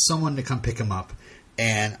calls someone to come pick him up,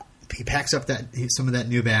 and he packs up some of that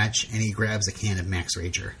new batch, and he grabs a can of Max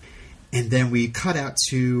Rager. And then we cut out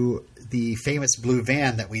to the famous blue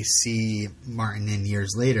van that we see Martin in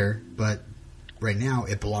years later, but right now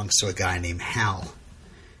it belongs to a guy named Hal.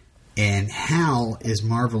 And Hal is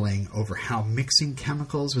marveling over how mixing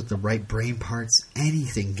chemicals with the right brain parts,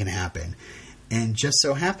 anything can happen. And just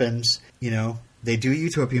so happens, they do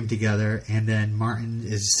Utopium together, and then Martin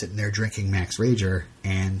is sitting there drinking Max Rager,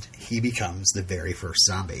 and he becomes the very first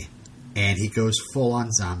zombie. And he goes full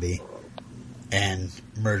on zombie and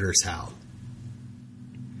murders Hal.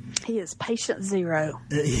 He is patient zero.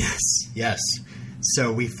 Yes.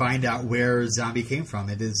 So we find out where zombie came from.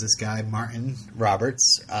 It is this guy, Martin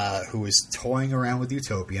Roberts, who was toying around with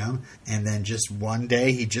Utopium. And then just one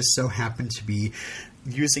day, he just so happened to be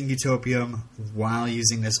using Utopium while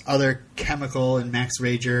using this other chemical in Max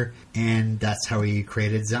Rager. And that's how he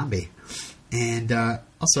created zombie. And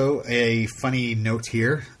Also, a funny note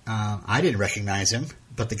here. I didn't recognize him,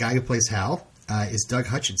 but the guy who plays Hal is Doug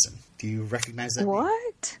Hutchinson. Do you recognize that name?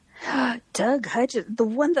 What? Doug Hutchinson, the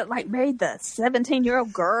one that married the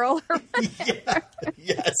 17-year-old girl. Yeah,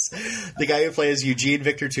 yes, the guy who plays Eugene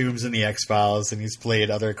Victor Toombs in the X-Files, and he's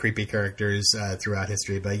played other creepy characters throughout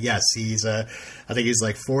history. But yes, he's I think he's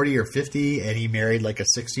 40 or 50, and he married a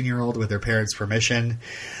 16-year-old with her parents' permission.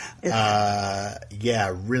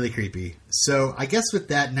 Yeah, really creepy. So I guess with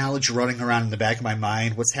that knowledge running around in the back of my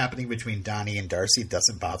mind, what's happening between Donnie and Darcy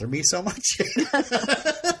doesn't bother me so much.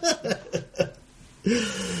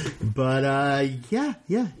 But yeah.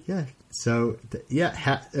 So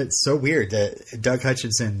it's so weird that Doug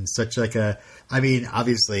Hutchinson, such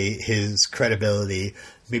obviously his credibility,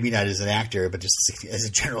 maybe not as an actor, but just as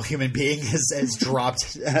a general human being, has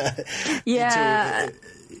dropped. Yeah.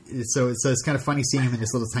 So it's kind of funny seeing him in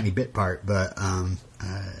this little tiny bit part, but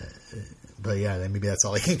yeah, maybe that's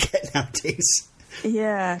all I can get nowadays.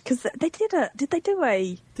 Yeah, because did they do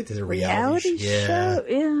a reality show?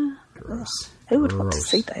 Yeah. Gross. Who would want to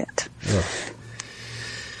see that? Ugh.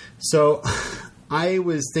 So I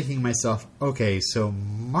was thinking to myself, okay, so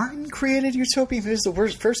Martin created Utopium. He was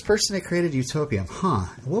the first person that created Utopium. Huh.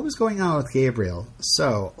 What was going on with Gabriel?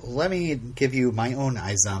 So let me give you my own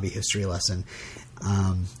iZombie history lesson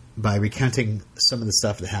by recounting some of the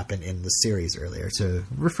stuff that happened in the series earlier to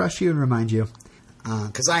refresh you and remind you,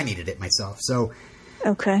 because I needed it myself. So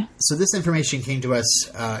okay. So this information came to us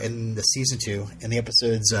in the season 2 in the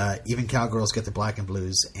episodes Even Cowgirls Get the Black and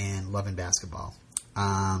Blues and Love and Basketball.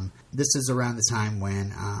 This is around the time when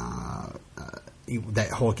that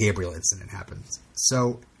whole Gabriel incident happened.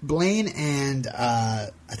 So Blaine and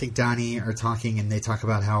I think Donnie are talking, and they talk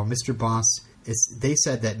about how Mr. Boss they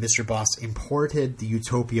said that Mr. Boss imported the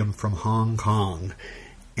Utopium from Hong Kong,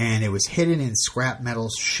 and it was hidden in scrap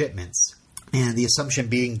metal shipments. And the assumption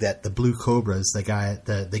being that the Blue Cobras, the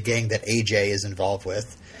gang that AJ is involved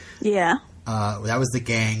with, yeah, that was the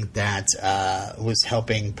gang that was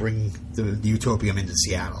helping bring the Utopium into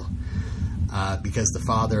Seattle, because the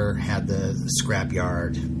father had the scrap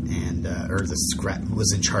yard and or the scrap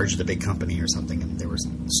was in charge of the big company or something, and they were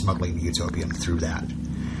smuggling the Utopium through that.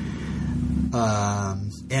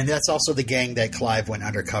 And that's also the gang that Clive went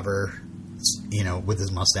undercover, with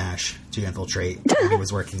his mustache to infiltrate when he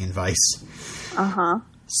was working in Vice. Uh-huh.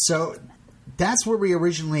 So that's where we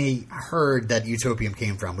originally heard that Utopium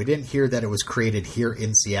came from. We didn't hear that it was created here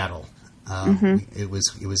in Seattle. It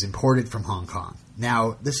was imported from Hong Kong.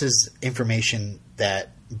 Now, this is information that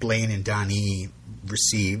Blaine and Donnie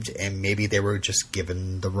received, and maybe they were just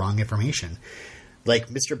given the wrong information.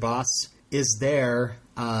 Mr. Boss is there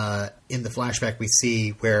in the flashback we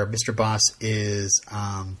see where Mr. Boss is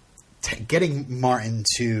getting Martin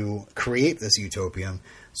to create this Utopium.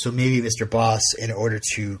 So maybe Mr. Boss, in order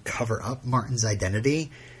to cover up Martin's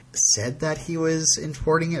identity, said that he was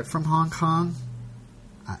importing it from Hong Kong.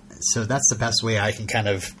 So that's the best way I can kind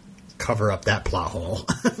of cover up that plot hole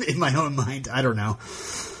in my own mind. I don't know.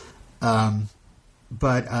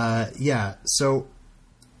 Yeah. So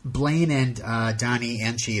Blaine and Donnie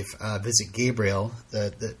and Chief visit Gabriel,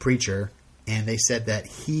 the preacher, and they said that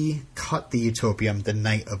he cut the Utopium the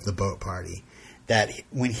night of the boat party. That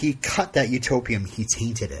when he cut that Utopium, he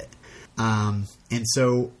tainted it. And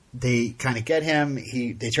so they kind of get him.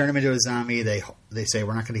 They turn him into a zombie. They say,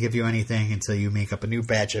 we're not going to give you anything until you make up a new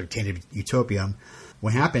batch of tainted Utopium.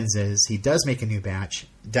 What happens is he does make a new batch.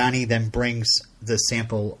 Donnie then brings the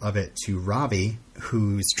sample of it to Ravi,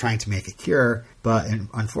 who's trying to make a cure. But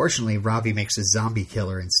unfortunately, Ravi makes a zombie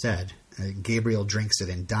killer instead. Gabriel drinks it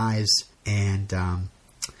and dies. And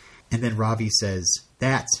then Ravi says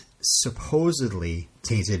that supposedly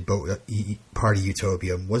tainted boat party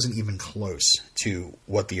Utopium wasn't even close to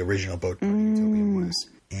what the original boat party Utopium was.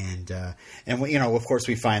 And of course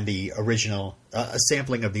we find the original a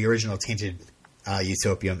sampling of the original tainted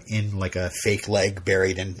Utopium in a fake leg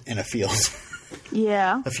buried in a field.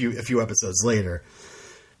 Yeah. a few episodes later.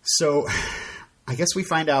 So I guess we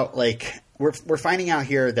find out we're finding out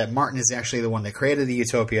here that Martin is actually the one that created the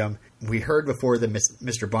Utopium. We heard before that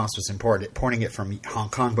Mr. Boss was importing it from Hong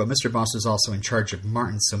Kong, but Mr. Boss was also in charge of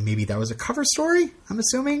Martin, so maybe that was a cover story, I'm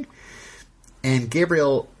assuming. And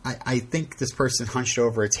Gabriel, I think this person hunched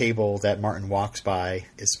over a table that Martin walks by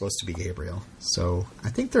is supposed to be Gabriel. So I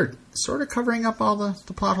think they're sort of covering up all the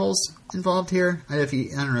plot holes involved here. I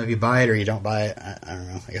don't know if you buy it or you don't buy it. I don't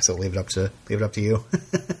know. I guess I'll leave it up to you.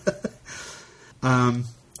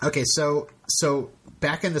 Okay, so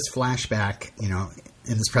back in this flashback,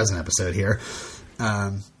 in this present episode here,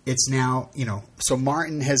 it's now, so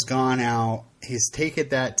Martin has gone out, he's taken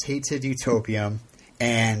that tainted Utopium,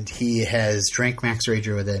 and he has drank Max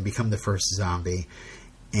Rager with it and become the first zombie.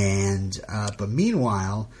 And but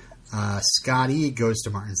meanwhile, Scotty goes to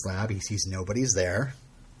Martin's lab. He sees nobody's there,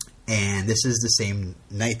 and this is the same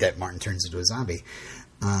night that Martin turns into a zombie.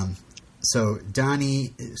 So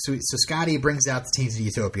Scotty brings out the tainted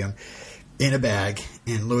utopium in a bag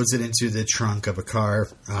and loads it into the trunk of a car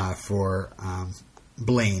for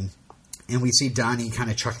Blaine. And we see Donnie kind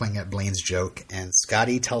of chuckling at Blaine's joke, and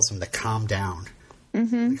Scotty tells him to calm down.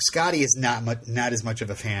 Mm-hmm. Like, Scotty is not as much of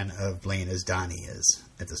a fan of Blaine as Donnie is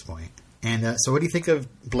at this point. And so what do you think of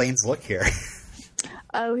Blaine's look here?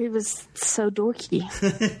 Oh, he was so dorky.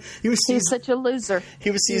 he was such a loser. He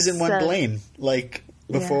was season one Blaine, like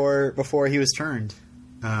before he was turned.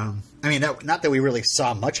 I mean, not that we really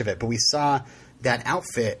saw much of it, but we saw that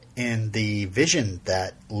outfit in the vision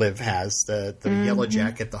that Liv has, the yellow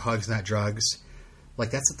jacket, the hugs, not drugs. Like,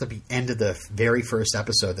 that's at the end of the very first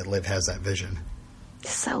episode that Liv has that vision.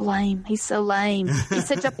 So lame. He's so lame. He's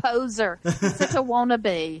such a poser. He's such a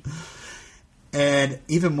wannabe. And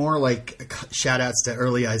even more, like, shout-outs to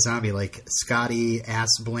early iZombie. Like, Scotty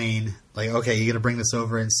asks Blaine, like, okay, you going to bring this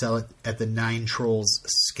over and sell it at the Nine Trolls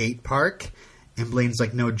skate park? And Blaine's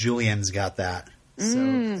like, no, Julian's got that. So,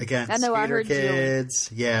 again, skater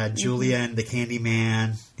kids. Yeah, Julian, the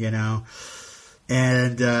Candyman, you know.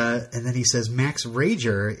 And then he says, Max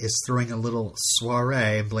Rager is throwing a little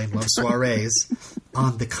soiree, Blaine loves soirees,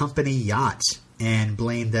 on the company yacht. And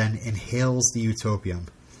Blaine then inhales the utopium,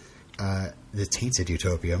 the tainted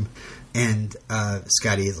utopium. And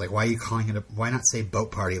Scotty is like, why are you calling it why not say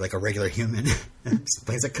boat party like a regular human? And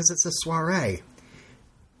Blaine's like, because it's a soiree.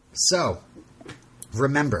 So,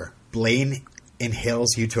 remember, Blaine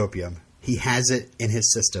inhales utopium. He has it in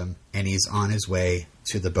his system, and he's on his way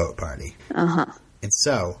to the boat party. Uh-huh. And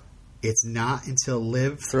so, it's not until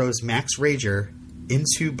Liv throws Max Rager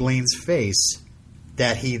into Blaine's face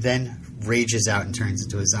that he then rages out and turns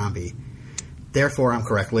into a zombie. Therefore, I'm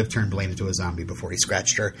correct. Liv turned Blaine into a zombie before he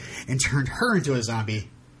scratched her, and turned her into a zombie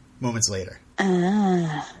moments later.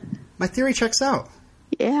 My theory checks out.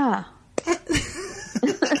 Yeah.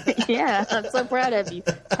 Yeah, I'm so proud of you.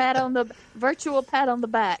 Virtual pat on the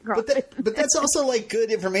back. Right? But that's also like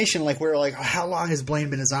good information. Like, we're like, how long has Blaine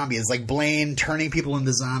been a zombie? Is like Blaine turning people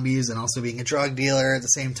into zombies and also being a drug dealer at the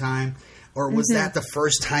same time, or was that the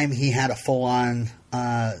first time he had a full on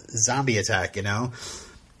zombie attack? You know,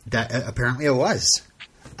 that apparently it was.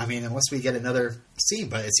 I mean, unless we get another scene,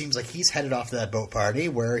 but it seems like he's headed off to that boat party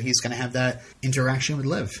where he's going to have that interaction with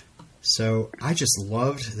Liv. So I just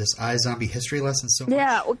loved this iZombie history lesson so much.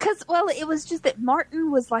 Yeah, because it was just that Martin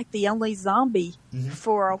was like the only zombie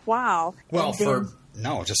for a while. Well,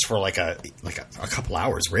 just for like a couple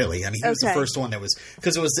hours, really. I mean, he was the first one that was,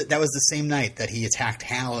 because that was the same night that he attacked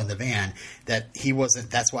Hal in the van. That he wasn't.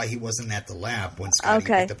 That's why he wasn't at the lab when Scotty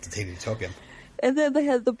picked up the tainted utopium. And then they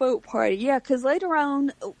had the boat party. Yeah, because later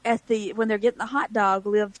on, when they're getting the hot dog,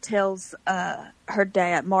 Liv tells her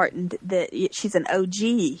dad, Martin, that she's an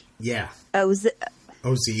OG. Yeah. OZ.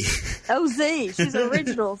 OZ. She's an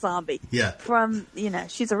original zombie. Yeah.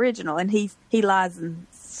 She's original. And he lies and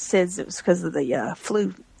says it was because of the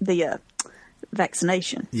flu, the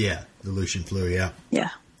vaccination. Yeah, the Lucian flu, yeah. Yeah.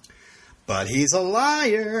 But he's a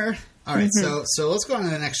liar. All right, so let's go on to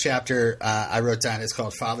the next chapter. I wrote down, it's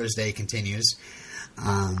called Father's Day Continues.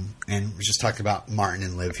 And we just talked about Martin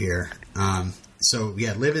and Liv here.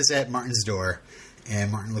 Liv is at Martin's door,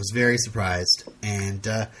 and Martin looks very surprised. And,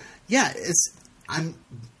 I'm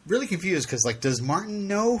really confused because, like, does Martin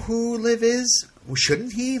know who Liv is? Well,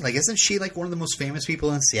 shouldn't he? Like, isn't she, like, one of the most famous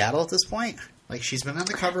people in Seattle at this point? Like, she's been on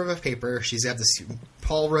the cover of a paper. She's got this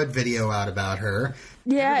Paul Rudd video out about her.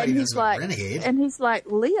 Yeah, Everybody and he's like, Renegade. And he's like,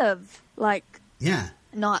 Liv, like,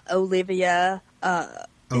 not Olivia.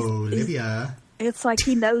 Olivia. It's like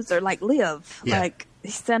he knows her, like Liv. Yeah. Like, he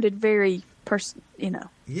sounded very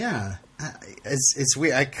Yeah. It's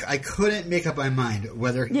weird. I couldn't make up my mind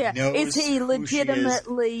whether he knows is he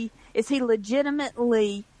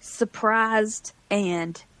legitimately surprised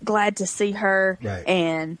and glad to see her, right.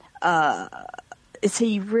 And is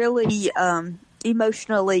he really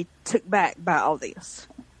emotionally took back by all this?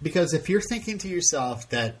 Because if you're thinking to yourself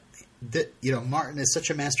that Martin is such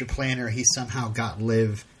a master planner, he somehow got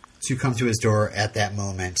Liv to come to his door at that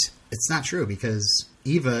moment, it's not true, because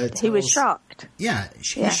he was shocked. Yeah,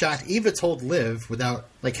 he was shocked. Eva told Liv without,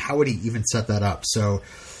 like, how would he even set that up? So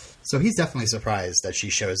he's definitely surprised that she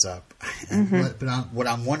shows up. But what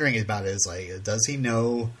I'm wondering about is, like, does he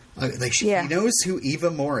know? He knows who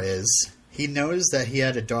Eva Moore is. He knows that he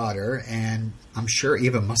had a daughter, and I'm sure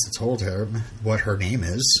Eva must have told her what her name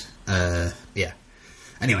is. Yeah.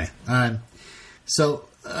 Anyway, so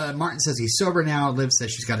Martin says he's sober now. Liv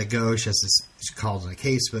says she's got to go. She calls on a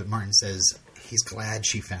case, but Martin says he's glad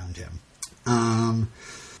she found him.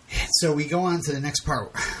 So we go on to the next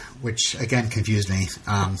part, which again confused me.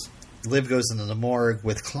 Liv goes into the morgue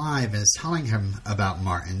with Clive and is telling him about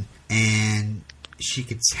Martin, and she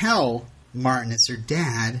could tell Martin is her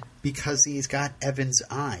dad because he's got Evan's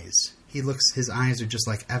eyes. His eyes are just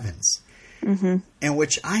like Evan's. Mm-hmm. And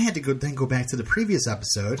which I had to go back to the previous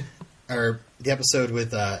episode, or the episode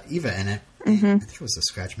with Eva in it. Mm-hmm. I think it was the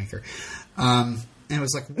Scratch Maker. And it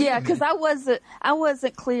was like, yeah, because I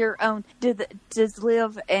wasn't clear on does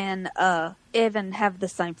Liv and Evan have the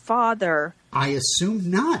same father? I assumed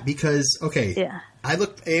not, because yeah. I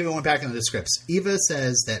even went back into the scripts. Eva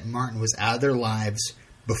says that Martin was out of their lives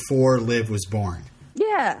before Liv was born.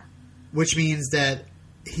 Yeah, which means that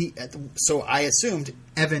so I assumed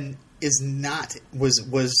Evan was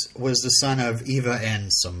the son of Eva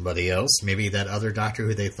and somebody else, maybe that other doctor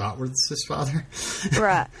who they thought was his father,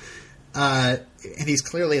 right? And he's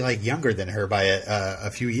clearly like younger than her by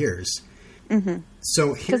a few years. Mm-hmm.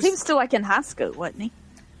 So because he was still like in high school, wasn't he?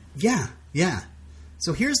 Yeah.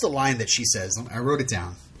 So here's the line that she says. I wrote it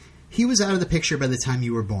down. He was out of the picture by the time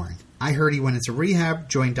you were born. I heard he went into rehab,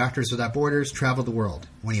 joined Doctors Without Borders, traveled the world.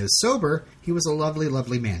 When he was sober, he was a lovely,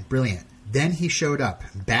 lovely man. Brilliant. Then he showed up,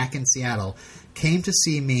 back in Seattle, came to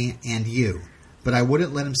see me and you. But I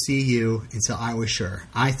wouldn't let him see you until I was sure.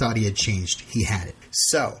 I thought he had changed. He had it.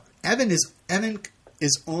 So, Martin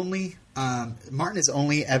is only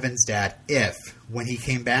Evan's dad if, when he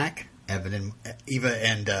came back, Eva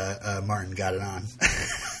and Martin got it on.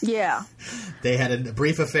 Yeah. They had a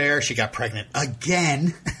brief affair. She got pregnant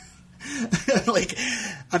again. Like,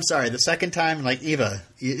 I'm sorry, the second time, like, Eva,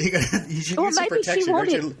 you should use some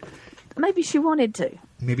protection. Maybe she wanted to.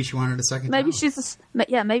 Maybe she wanted a second time. Maybe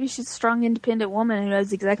she's a strong, independent woman who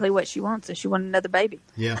knows exactly what she wants, and she wanted another baby.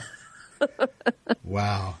 Yeah.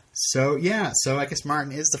 Wow. So I guess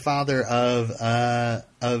Martin is the father of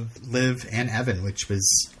Liv and Evan, which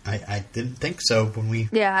was I didn't think so when we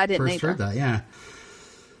first heard that. Yeah.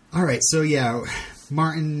 All right. So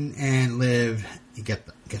Martin and Liv get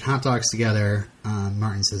hot dogs together.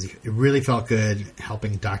 Martin says it really felt good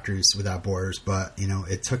helping Doctors Without Borders, but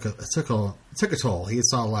it took a toll. He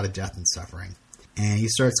saw a lot of death and suffering, and he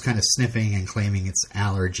starts kind of sniffing and claiming it's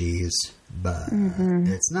allergies, but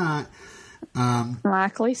it's not.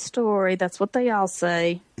 Likely story. That's what they all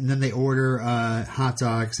say. And then they order hot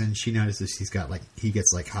dogs, and she notices he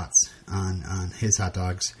gets hots on his hot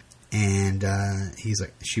dogs, and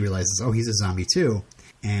she realizes, oh, he's a zombie too.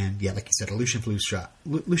 And like you said, a Lucian flu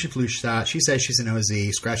shot. She says she's an OZ,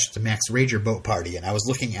 scratched to Max Rager boat party, and I was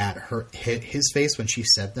looking at his face when she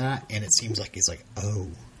said that, and it seems like he's like, oh,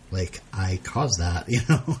 like I caused that,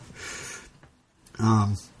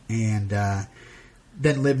 and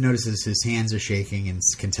then Liv notices his hands are shaking and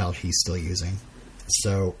can tell he's still using.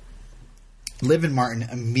 So Liv and Martin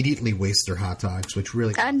immediately waste their hot dogs, which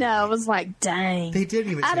really... I know. I was like, dang. They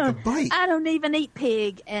didn't even take a bite. I don't even eat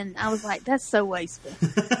pig, and I was like, that's so wasteful.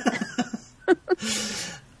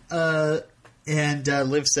 And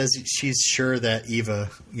Liv says she's sure that Eva,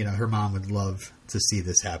 her mom would love to see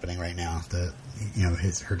this happening right now,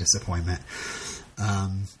 her disappointment.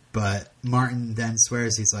 But Martin then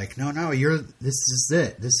swears, he's like, no, this is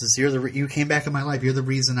it. You came back in my life. You're the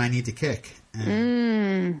reason I need to kick.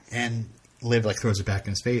 And Liv throws it back in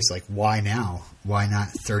his face. Like, why now? Why not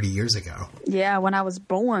 30 years ago? Yeah. When I was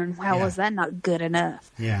born, how was that not good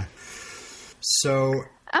enough? Yeah. So,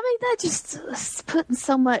 I mean, that just is putting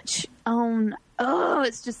so much on. Oh,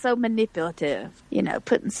 it's just so manipulative,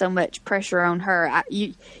 putting so much pressure on her.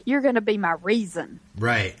 You're going to be my reason.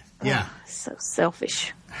 Right. Yeah. Oh, so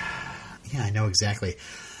selfish. Yeah, I know exactly.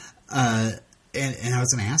 And I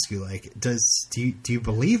was going to ask you, do you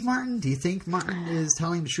believe Martin? Do you think Martin is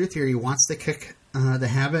telling the truth here? He wants to kick the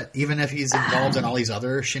habit, even if he's involved in all these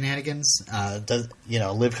other shenanigans? Does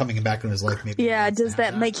Liv coming back in his life? Maybe. Yeah. Does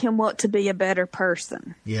that make him want to be a better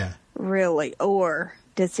person? Yeah. Really, or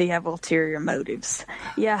does he have ulterior motives?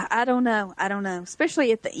 Yeah, I don't know.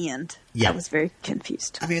 Especially at the end. Yeah. I was very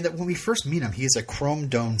confused. I mean, when we first meet him, he's a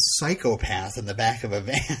chrome-domed psychopath in the back of a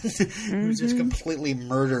van who just completely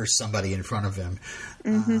murders somebody in front of him.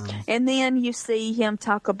 And then you see him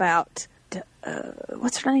talk about,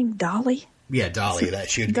 what's her name, Dolly? Yeah, Dolly. That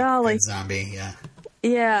should be a zombie, yeah.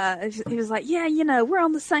 Yeah, he was like, yeah, we're all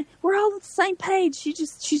on the same page.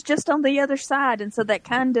 She's just on the other side, and so that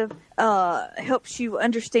kind of helps you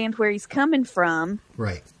understand where he's coming from.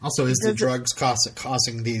 Right. Also, is the drugs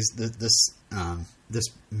causing this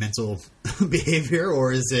mental behavior,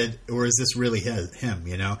 or is this really him?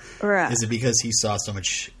 Right. Is it because he saw so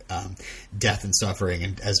much death and suffering.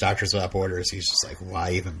 And as Doctors Without Borders, he's just like,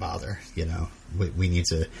 why even bother? We need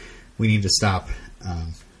to stop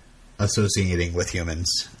associating with humans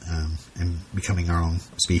and becoming our own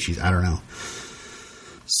species. I don't know.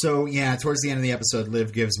 So, yeah, towards the end of the episode,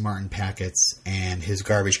 Liv gives Martin packets, and his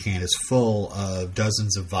garbage can is full of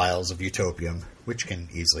dozens of vials of utopium, which can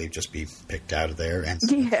easily just be picked out of there. And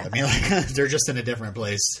yeah. I mean, like, they're just in a different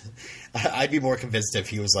place. I'd be more convinced if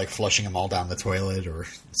he was, like, flushing them all down the toilet or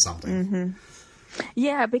something. Mm-hmm.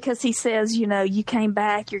 Yeah, because he says, you came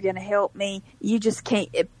back, you're going to help me. You just can't.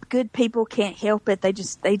 Good people can't help it. They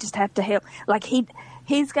just have to help. Like,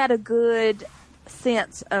 he's got a good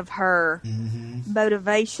sense of her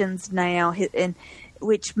motivations now, and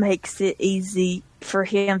which makes it easy for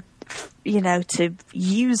him, to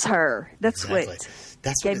use her. That's exactly.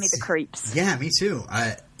 What gave me the creeps. Yeah, me too.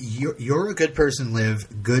 You're a good person,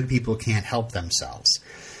 Liv. Good people can't help themselves.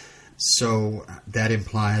 So that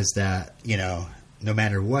implies that, no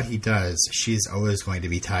matter what he does, she's always going to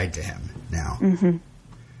be tied to him now. Mm-hmm.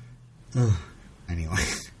 Anyway.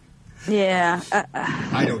 Yeah.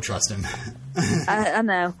 I don't trust him. I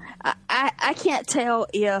know. I can't tell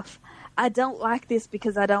if I don't like this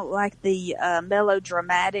because I don't like the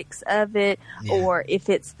melodramatics of it, or if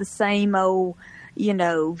it's the same old,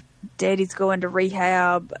 daddy's going to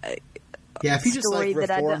rehab. Yeah, if he just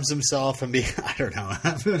reforms himself and I don't know.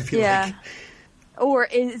 I'm going to feel like... Or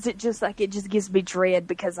is it just like it just gives me dread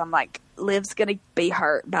because I'm like, Liv's going to be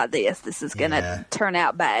hurt by this. This is going to turn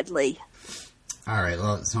out badly. All right.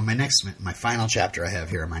 Well, so my final chapter I have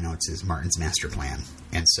here in my notes is Martin's master plan.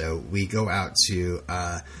 And so we go out to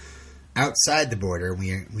outside the border.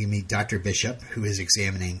 We meet Dr. Bishop, who is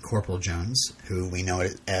examining Corporal Jones, who we know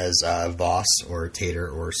as Voss or Tater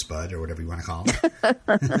or Spud or whatever you want to call him.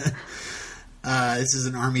 This is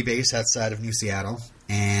an army base outside of New Seattle.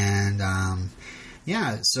 And,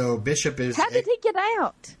 so Bishop is... How did he get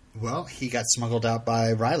out? Well, he got smuggled out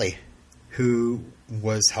by Riley, who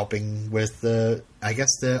was helping with the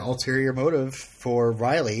ulterior motive for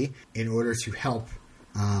Riley in order to help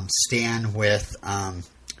Stan with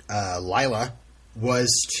Lila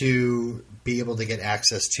was to be able to get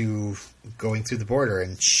access to going through the border,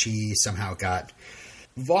 and she somehow got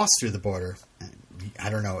Voss through the border. I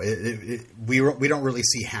don't know. We don't really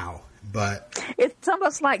see how, but it's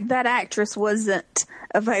almost like that actress wasn't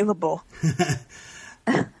available.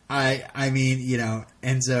 I mean,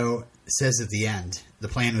 Enzo says at the end the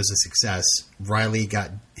plan was a success. Riley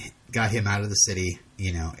got him out of the city,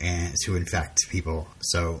 and to infect people.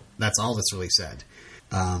 So that's all that's really said.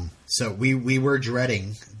 So we were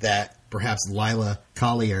dreading that perhaps Lila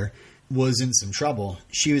Collier was in some trouble.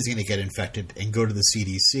 She was going to get infected and go to the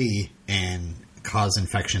CDC and cause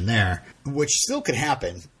infection there, which still could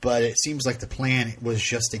happen. But it seems like the plan was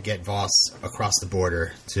just to get Voss across the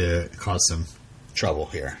border to cause some trouble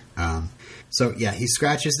here. So he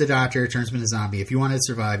scratches the doctor, turns him into a zombie. If you want to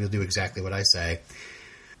survive, you'll do exactly what I say.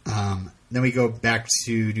 Then we go back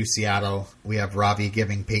to New Seattle. We have Ravi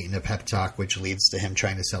giving Peyton a pep talk, which leads to him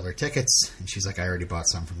trying to sell her tickets. And she's like, I already bought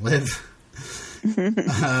some from Liv.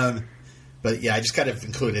 But I just kind of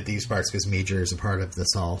included these parts because Major is a part of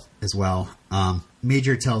this all as well.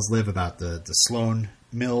 Major tells Liv about the Sloan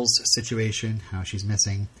Mills situation, how she's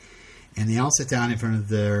missing. And they all sit down in front of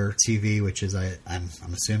their TV, which is I'm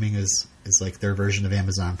assuming is like their version of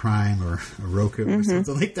Amazon Prime or Roku or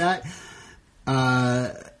something like that.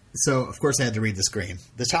 So, of course, I had to read the screen.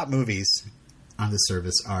 The top movies on this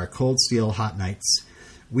service are Cold Steel, Hot Nights,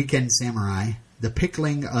 Weekend Samurai, The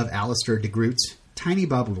Pickling of Alistair DeGroot, Tiny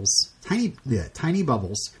Bubbles,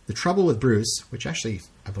 The Trouble with Bruce, which actually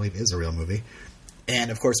I believe is a real movie,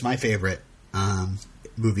 and of course my favorite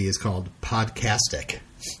movie is called Podcastic,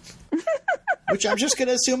 which I'm just going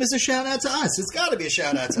to assume is a shout out to us. It's got to be a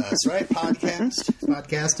shout out to us, right?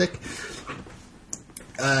 Podcastic.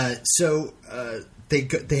 So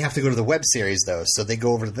they have to go to the web series though, so they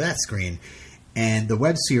go over to that screen, and the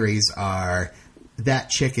web series are That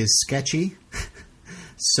Chick is Sketchy,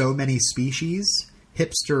 So Many Species,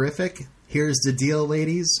 Hipsterific, Here's the Deal,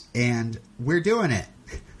 Ladies, and We're Doing It.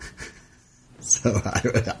 So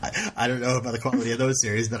I don't know about the quality of those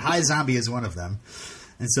series, but High Zombie is one of them.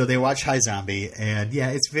 And so they watch High Zombie, and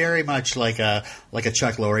it's very much like a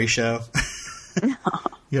Chuck Lorre show.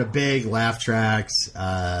 Big laugh tracks,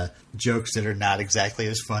 jokes that are not exactly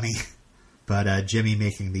as funny. But Jimmy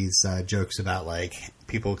making these jokes about like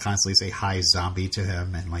people constantly say "Hi Zombie" to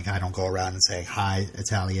him, and like I don't go around and say "Hi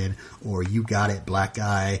Italian" or "You got it, black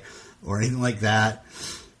guy" or anything like that.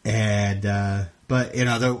 And but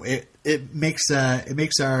though it makes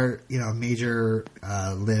our Major,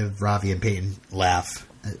 Liv, Ravi, and Peyton laugh.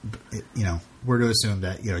 we're to assume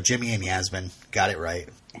that, Jimmy and Yasmin got it right.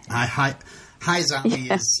 High Zombie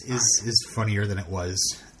is funnier than it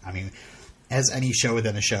was. I mean, as any show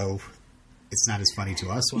within a show, it's not as funny to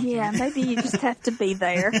us. Yeah, maybe you just have to be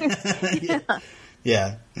there.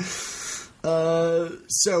 Yeah.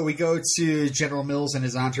 So we go to General Mills and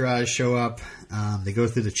his entourage show up. They go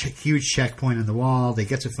through the huge checkpoint on the wall. They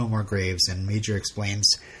get to Fillmore Graves, and Major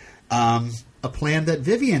explains a plan that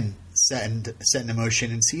Vivian set into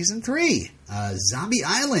motion in Season 3, Zombie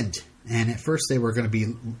Island. And at first they were going to be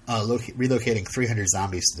relocating 300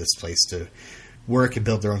 zombies to this place to work and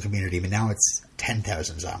build their own community. But now it's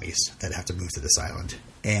 10,000 zombies that have to move to this island.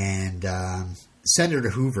 And Senator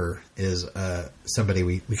Hoover is somebody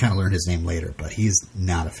we kind of learned his name later, but he's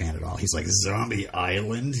not a fan at all. He's like, Zombie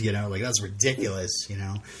Island? That's ridiculous,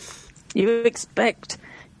 You expect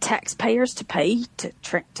taxpayers to pay to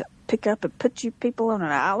pick up and put you people on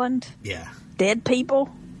an island? Yeah. Dead people?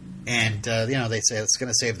 And, they say it's going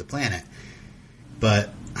to save the planet.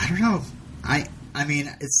 But, I don't know. I mean,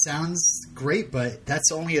 it sounds great, but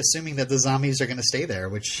that's only assuming that the zombies are going to stay there,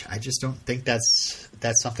 which I just don't think that's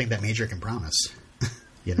something that Major can promise.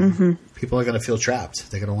 People are going to feel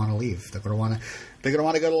trapped. They're going to want to leave. They're going to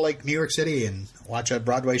want to go to like New York City and watch a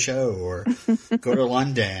Broadway show, or go to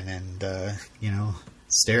London and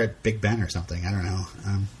stare at Big Ben or something. I don't know.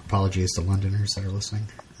 Apologies to Londoners that are listening.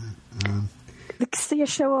 See a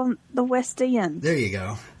show on the West End. There you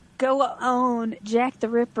go. Go on Jack the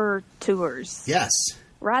Ripper tours. Yes.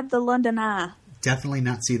 Ride the London Eye. Definitely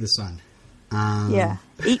not see the sun. Yeah.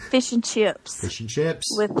 Eat fish and chips. Fish and chips.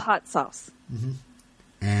 With hot sauce. Mm-hmm.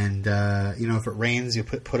 And, if it rains, you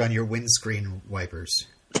put on your windscreen wipers.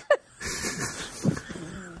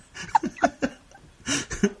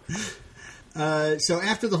 So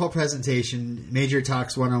after the whole presentation, Major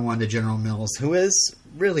talks one-on-one to General Mills, who is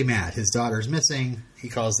really mad. His daughter's missing. He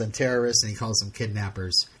calls them terrorists, and he calls them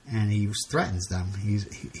kidnappers, and he threatens them.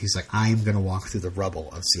 He's like, I'm going to walk through the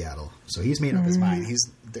rubble of Seattle. So he's made up his mind.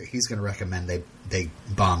 He's going to recommend they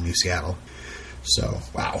bomb New Seattle. So,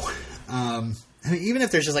 wow. I mean, even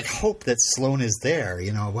if there's just like hope that Sloan is there,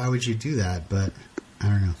 why would you do that? But I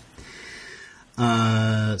don't know.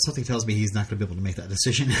 Something tells me he's not going to be able to make that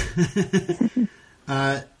decision.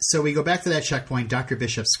 So we go back to that checkpoint. Dr.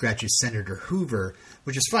 Bishop scratches Senator Hoover,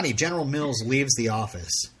 which is funny. General Mills leaves the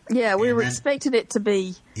office. Yeah, we were expecting it to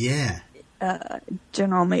be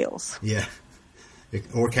General Mills. Yeah.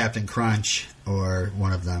 Or Captain Crunch, or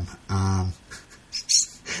one of them.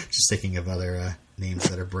 Just thinking of other names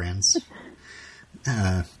that are brands.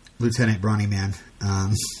 Lieutenant Brawny Man.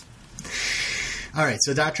 All right,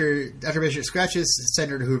 so Dr. Bishop scratches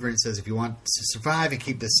Senator Hoover and says, if you want to survive and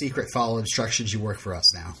keep the secret, follow instructions, you work for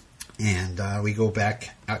us now. And we go back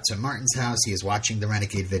out to Martin's house. He is watching the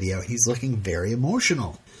Renegade video. He's looking very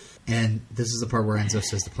emotional. And this is the part where Enzo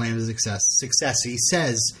says the plan is a success. He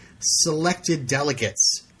says selected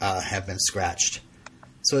delegates have been scratched.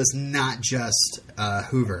 So it's not just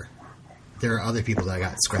Hoover. There are other people that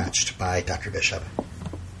got scratched by Dr. Bishop.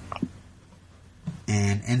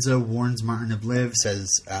 And Enzo warns Martin of Liv, says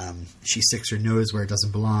she sticks her nose where it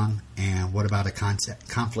doesn't belong. And what about a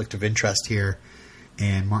conflict of interest here?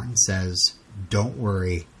 And Martin says, don't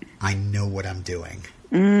worry, I know what I'm doing.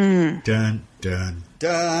 Dun, dun,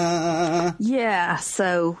 dun. Yeah,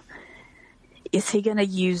 so is he going to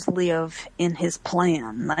use Liv in his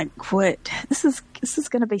plan? Like, what? This is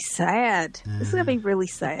going to be sad. This is going to be really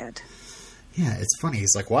sad. Yeah, it's funny.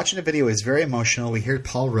 He's like, watching the video is very emotional. We hear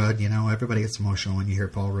Paul Rudd. Everybody gets emotional when you hear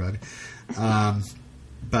Paul Rudd.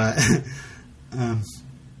 But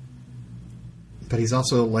he's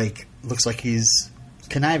also looks like he's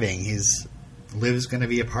conniving. Liv's going to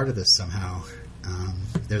be a part of this somehow.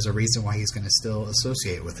 There's a reason why he's going to still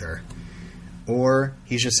associate with her. Or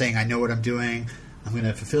he's just saying, I know what I'm doing. I'm going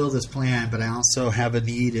to fulfill this plan, but I also have a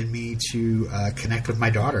need in me to connect with my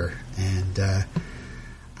daughter. And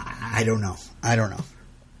I don't know.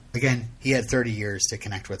 Again, he had 30 years to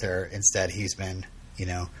connect with her. Instead, he's been,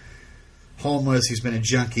 homeless. He's been a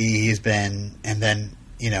junkie. He's been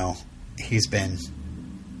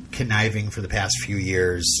conniving for the past few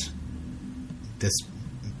years. This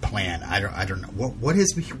plan, I don't know. What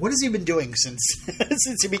has he been doing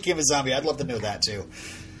since he became a zombie? I'd love to know that too.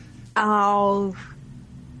 Oh,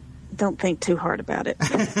 don't think too hard about it.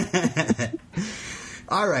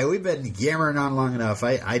 All right, we've been yammering on long enough.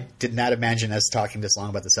 I did not imagine us talking this long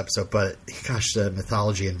about this episode, but gosh, the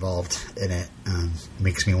mythology involved in it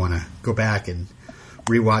makes me want to go back and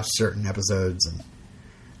rewatch certain episodes. And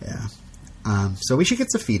yeah, so we should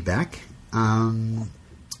get some feedback.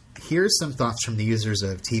 Here's some thoughts from the users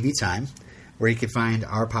of TV Time, where you can find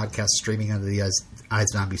our podcast streaming under the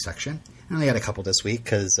iZombie section. I only got a couple this week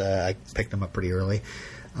because I picked them up pretty early.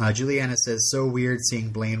 Juliana says, so weird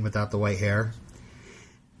seeing Blaine without the white hair.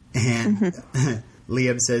 And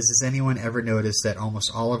Liam says, has anyone ever noticed that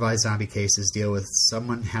almost all of iZombie cases deal with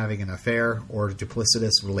someone having an affair or a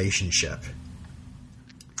duplicitous relationship?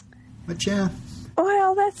 But yeah.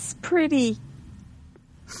 Well, that's pretty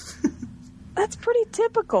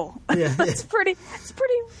typical. Yeah. It's pretty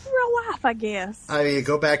real life, I guess. I mean,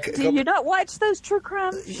 Do you not watch those true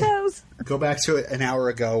crime shows? Go back to an hour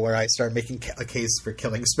ago where I started making a case for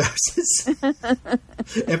killing spouses.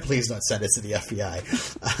 And please don't send it to the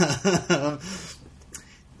FBI.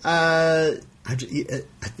 I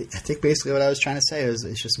think basically what I was trying to say is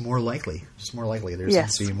it's just more likely. Just more likely. There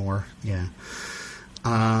seems to be more. Yeah.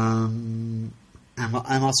 I'm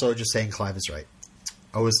also just saying Clive is right.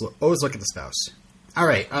 Always look at the spouse. All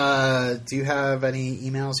right. Do you have any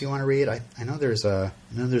emails you want to read? I know there's a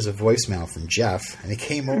voicemail from Jeff, and it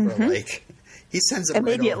came over like he sends it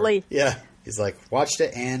immediately. Right over. Yeah, he's like, watched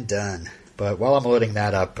it and done. But while I'm loading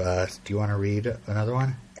that up, do you want to read another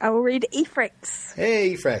one? I will read Efrex.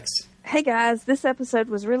 Hey, Efrex. Hey guys, this episode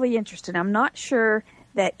was really interesting. I'm not sure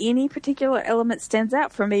that any particular element stands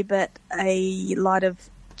out for me, but a lot of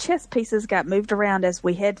chess pieces got moved around as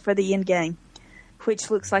we head for the end game, which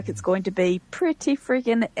looks like it's going to be pretty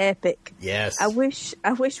freaking epic. Yes. I wish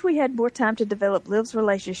we had more time to develop Liv's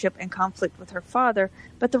relationship and conflict with her father,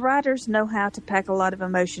 but the writers know how to pack a lot of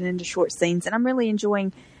emotion into short scenes, and I'm really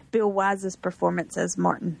enjoying Bill Wise's performance as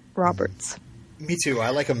Martin Roberts. Me too. I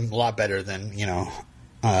like him a lot better than,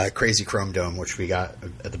 Crazy Chrome Dome, which we got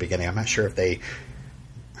at the beginning. I'm not sure if they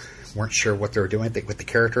weren't sure what they were doing with the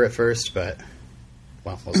character at first, but,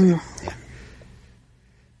 well, we'll see. Yeah.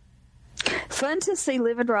 Fun to see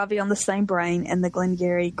Liv and Ravi on the same brain, and the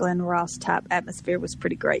Glengarry, Glen Ross type atmosphere was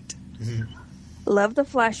pretty great. Mm-hmm. Love the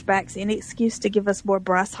flashbacks. Any excuse to give us more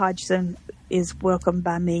Bryce Hodgson is welcome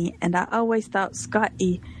by me, and I always thought Scott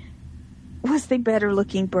E. was the better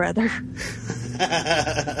looking brother.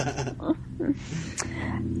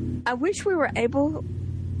 I wish we were able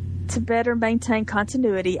to better maintain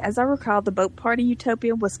continuity. As I recall, the boat party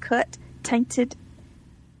utopia was cut and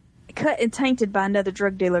tainted by another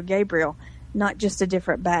drug dealer, Gabriel, not just a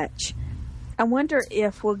different batch. I wonder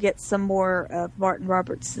if we'll get some more of Martin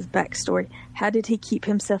Roberts' backstory. How did he keep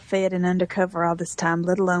himself fed and undercover all this time,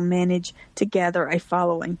 let alone manage to gather a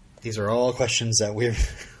following? These are all questions that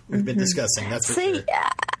we've been discussing. That's for sure.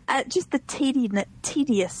 Just the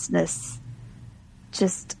tediousness,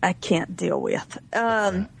 just I can't deal with.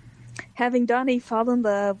 Having Donnie fall in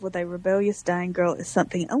love with a rebellious dying girl is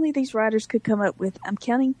something only these writers could come up with. I'm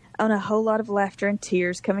counting on a whole lot of laughter and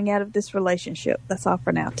tears coming out of this relationship. That's all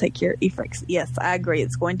for now. Take care, Efrex. Yes, I agree.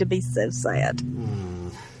 It's going to be so sad.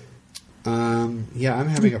 Yeah, I'm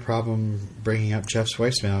having a problem bringing up Jeff's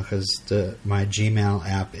voicemail because my Gmail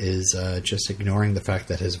app is just ignoring the fact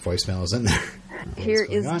that his voicemail is in there. Here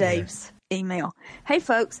is Dave's email. Hey,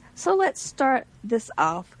 folks. So let's start this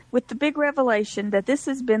off with the big revelation that this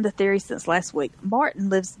has been the theory since last week. Martin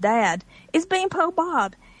Liv's dad is Beanpole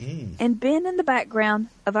Bob and been in the background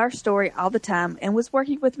of our story all the time and was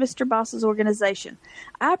working with Mr. Boss's organization.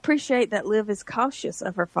 I appreciate that Liv is cautious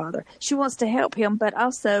of her father. She wants to help him, but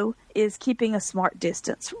also is keeping a smart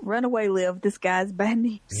distance. Run away, Liv. This guy's bad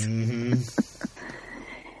news. Mm-hmm.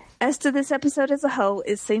 As to this episode as a whole,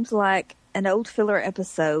 it seems like an old filler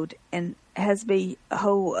episode and has a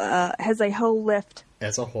hole left.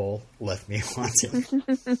 As a whole, left me wanting.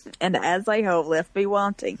 And as a whole, left me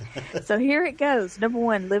wanting. So here it goes. Number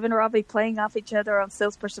 1, Liv and Ravi playing off each other on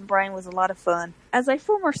Salesperson Brain was a lot of fun. As a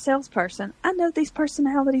former salesperson, I know these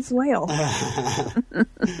personalities well.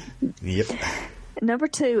 Yep. Number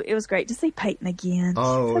 2, it was great to see Peyton again.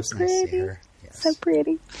 Oh, it's nice to see her. Yes. So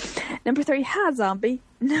pretty. Number 3, hi, zombie.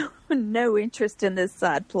 No interest in this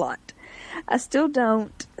side plot. I still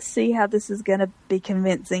don't see how this is going to be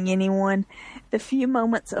convincing anyone. The few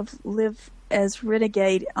moments of Liv as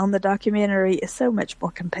renegade on the documentary is so much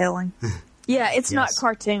more compelling. Yeah, it's not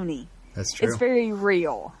cartoony. That's true. It's very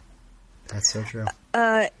real. That's so true.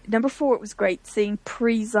 Number 4, it was great seeing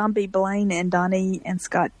pre-zombie Blaine and Donnie and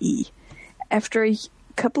Scott E. After a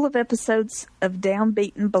couple of episodes of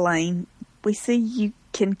downbeaten Blaine, we see you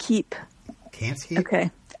can keep... Can't keep?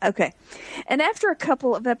 Okay. And after a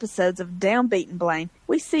couple of episodes of downbeaten Blaine,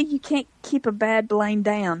 we see you can't keep a bad Blaine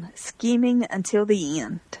down, scheming until the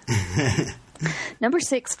end. Number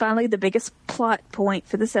 6, finally, the biggest plot point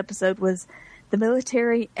for this episode was the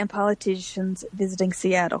military and politicians visiting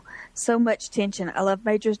Seattle. So much tension. I love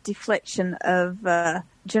Major's deflection of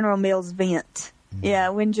General Mills' vent. Mm-hmm. Yeah,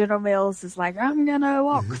 when General Mills is like, I'm going to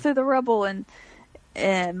walk through the rubble, and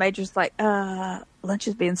Major's like, lunch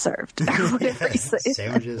is being served. Or whatever he said.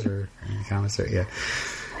 Sandwiches or commissary, yeah.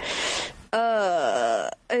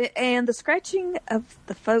 And the scratching of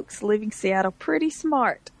the folks leaving Seattle, pretty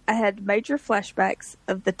smart. I had major flashbacks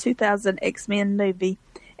of the 2000 X-Men movie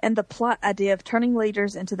and the plot idea of turning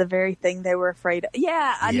leaders into the very thing they were afraid of.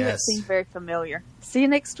 Yeah, I knew it seemed very familiar. See you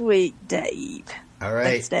next week, Dave. All right.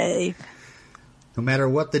 Thanks, Dave. No matter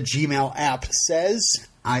what the Gmail app says,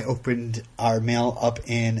 I opened our mail up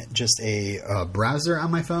in just a browser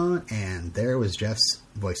on my phone, and there was Jeff's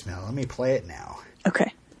voicemail. Let me play it now.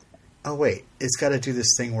 Okay. Oh, wait. It's got to do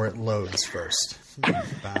this thing where it loads first.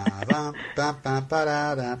 Hello,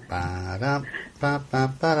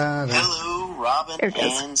 Robin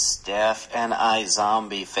and Steph and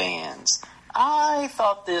iZombie fans. I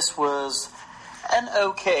thought this was an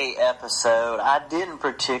okay episode. I didn't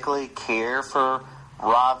particularly care for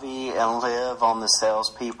Ravi and Liv on the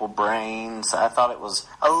salespeople brains. I thought it was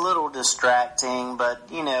a little distracting, but,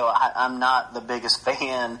 you know, I'm not the biggest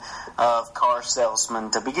fan of Car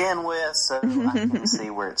Salesman to begin with, so I can see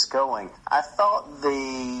where it's going. I thought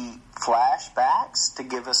the flashbacks to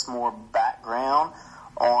give us more background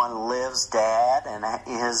on Liv's dad and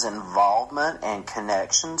his involvement and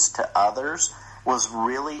connections to others was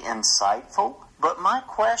really insightful. But my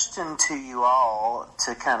question to you all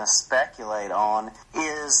to kind of speculate on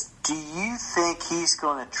is, do you think he's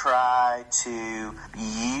going to try to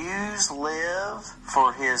use Liv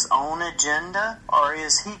for his own agenda, or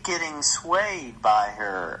is he getting swayed by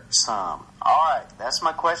her some? All right, that's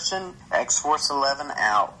my question. X-Force 11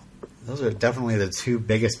 out. Those are definitely the two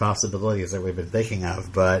biggest possibilities that we've been thinking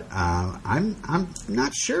of, but I'm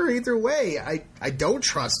not sure either way. I don't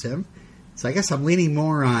trust him, so I guess I'm leaning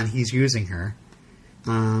more on he's using her.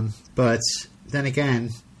 But then again,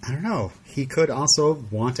 I don't know. He could also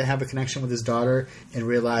want to have a connection with his daughter and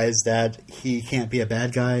realize that he can't be a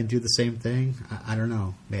bad guy and do the same thing. I don't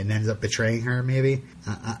know. And ends up betraying her, maybe.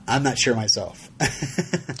 I'm not sure myself.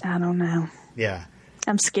 I don't know. Yeah.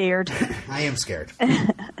 I'm scared. I am scared.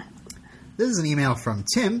 This is an email from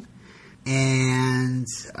Tim. And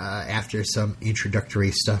after some introductory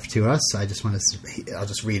stuff to us, I'll just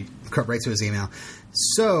read right to his email.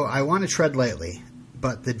 So, I want to tread lightly.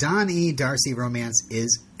 But the Donnie Darcy romance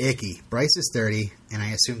is icky. Bryce is 30, and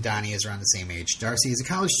I assume Donnie is around the same age. Darcy is a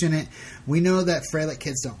college student. We know that Fralick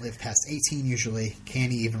kids don't live past 18 usually.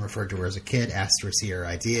 Candy even referred to her as a kid, asked to see her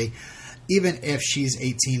ID. Even if she's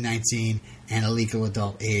 18, 19, and a legal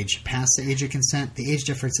adult age, past the age of consent, the age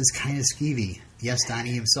difference is kind of skeevy. Yes,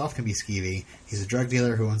 Donnie himself can be skeevy. He's a drug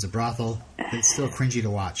dealer who owns a brothel, but it's still cringy to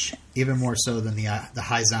watch. Even more so than the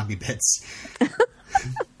high zombie bits.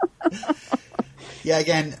 Yeah,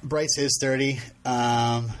 again, Bryce is 30,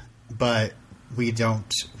 but we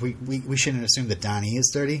shouldn't assume that Donnie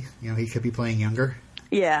is 30. You know, he could be playing younger.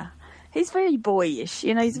 Yeah. He's very boyish.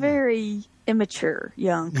 You know, he's very immature,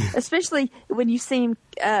 young, especially when you see him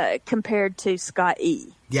compared to Scott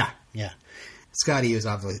E. Yeah. Scott E is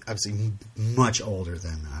obviously much older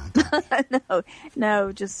than Donnie.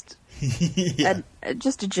 No, just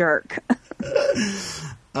just a jerk.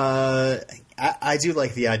 I do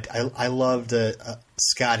like I loved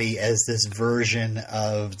Scotty as this version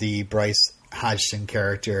of the Bryce Hodgson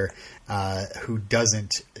character who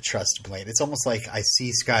doesn't trust Blaine. It's almost like I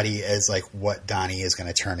see Scotty as like what Donnie is going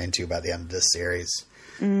to turn into by the end of this series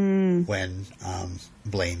when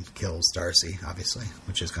Blaine kills Darcy, obviously,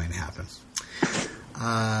 which is going to happen.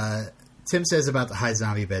 Tim says about the high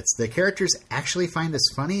zombie bits, the characters actually find this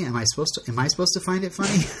funny. Am I supposed to find it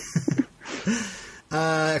funny?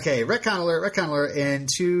 Okay, retcon alert. In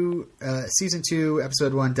season 2,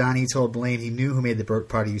 episode 1, Donnie told Blaine he knew who made the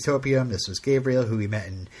part of Utopium. This was Gabriel, who we met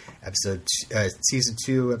in season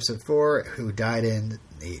 2, episode 4, who died in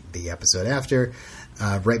the episode after,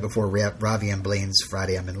 right before Ravi and Blaine's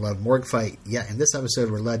Friday I'm in Love morgue fight. Yet in this episode,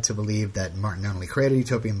 we're led to believe that Martin not only created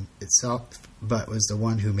Utopium itself, but was the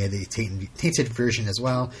one who made the tainted version as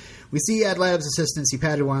well. We see ad lab's assistants. He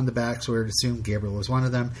patted one on the back, so we would assume Gabriel was one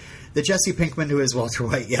of them. The Jesse Pinkman, who is Walter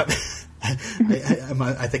White. Yep. I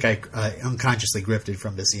think I unconsciously grifted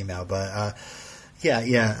from this email, but he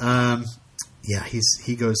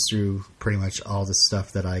goes through pretty much all the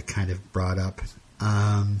stuff that I kind of brought up.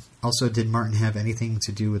 Also, did Martin have anything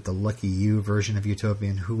to do with the Lucky You version of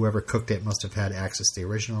Utopian? Whoever cooked it must have had access to the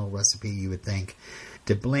original recipe, you would think.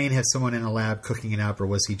 Did Blaine have someone in a lab cooking it up, or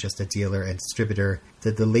was he just a dealer and distributor?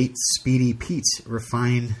 Did the late Speedy Pete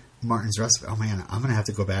refine Martin's recipe? Oh man, I'm going to have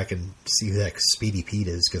to go back and see who that Speedy Pete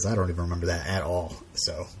is, because I don't even remember that at all.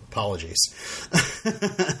 So, apologies.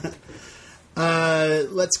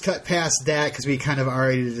 Let's cut past that, because we kind of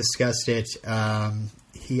already discussed it.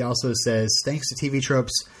 He also says, thanks to TV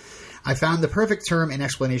Tropes, I found the perfect term and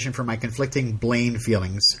explanation for my conflicting Blaine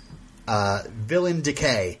feelings. Villain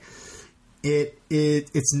decay.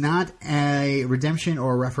 It's not a redemption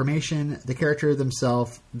or reformation. The character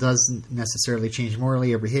themselves doesn't necessarily change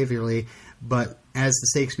morally or behaviorally, but as the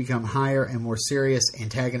stakes become higher and more serious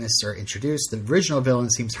antagonists are introduced, the original villain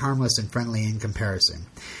seems harmless and friendly in comparison.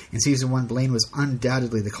 In Season 1, Blaine was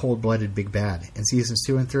undoubtedly the cold-blooded big bad. In Seasons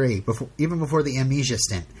 2 and 3, even before the amnesia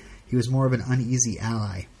stint, he was more of an uneasy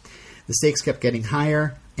ally. The stakes kept getting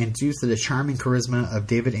higher, and due to the charming charisma of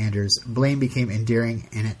David Anders, Blaine became endearing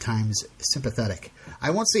and at times sympathetic. I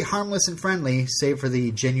won't say harmless and friendly, save for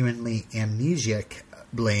the genuinely amnesiac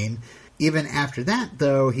Blaine. Even after that,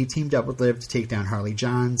 though, he teamed up with Liv to take down Harley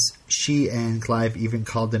Johns. She and Clive even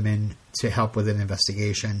called him in to help with an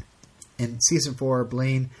investigation. In Season 4,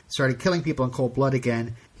 Blaine started killing people in cold blood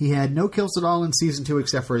again. He had no kills at all in Season 2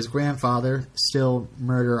 except for his grandfather, still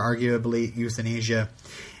murder, arguably euthanasia.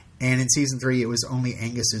 And in Season 3, it was only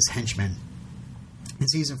Angus's henchmen. In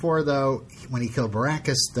Season 4, though, when he killed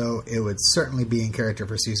Baracus, though it would certainly be in character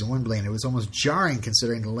for Season 1 Blaine, it was almost jarring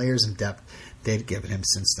considering the layers and depth they had given him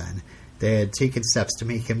since then. They had taken steps to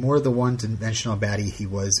make him more the one-dimensional baddie he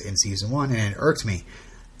was in Season 1, and it irked me.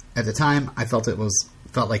 At the time, I felt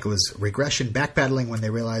like it was regression backpedaling when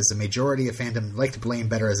they realized the majority of fandom liked Blaine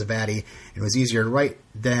better as a baddie. It was easier to write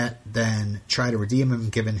that than try to redeem him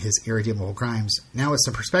given his irredeemable crimes. Now with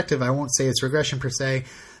some perspective, I won't say it's regression per se,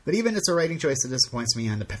 but even it's a writing choice that disappoints me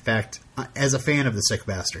on the fact, as a fan of the sick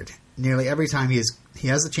bastard. Nearly every time he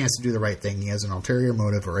has the chance to do the right thing, he has an ulterior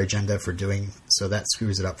motive or agenda for doing so that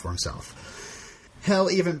screws it up for himself.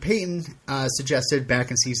 Hell, even Peyton suggested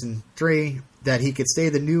back in Season 3 that he could stay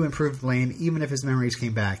the new improved Blaine even if his memories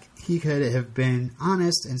came back. He could have been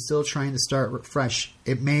honest and still trying to start fresh.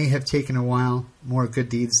 It may have taken a while, more good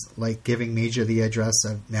deeds like giving Major the address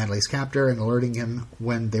of Natalie's captor and alerting him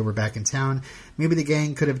when they were back in town. Maybe the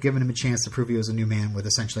gang could have given him a chance to prove he was a new man with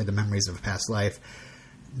essentially the memories of a past life.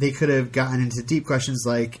 They could have gotten into deep questions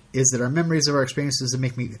like, is it our memories of our experiences that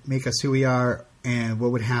make us who we are? And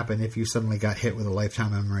what would happen if you suddenly got hit with a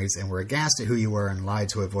lifetime of memories and were aghast at who you were and lied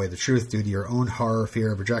to avoid the truth due to your own horror,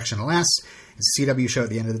 fear of rejection? Alas, it's a CW show at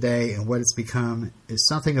the end of the day, and what it's become is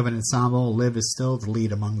something of an ensemble. Liv is still the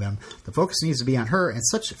lead among them. The focus needs to be on her, and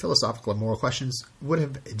such philosophical and moral questions would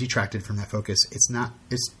have detracted from that focus. It's not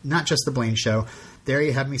just the Blaine show. There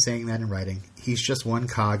you have me saying that in writing. He's just one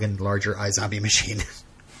cog in the larger iZombie machine.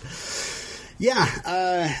 Yeah,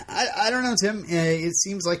 I don't know, Tim. It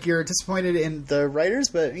seems like you're disappointed in the writers,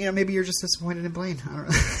 but maybe you're just disappointed in Blaine. I don't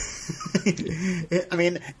know. I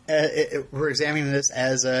mean, we're examining this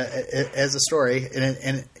as a story,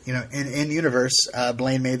 and in universe,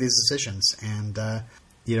 Blaine made these decisions, and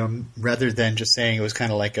rather than just saying it was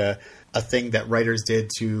kind of like a thing that writers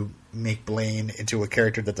did to make Blaine into a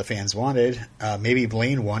character that the fans wanted, maybe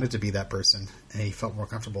Blaine wanted to be that person, and he felt more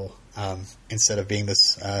comfortable instead of being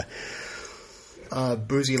this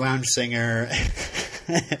boozy lounge singer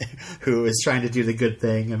who is trying to do the good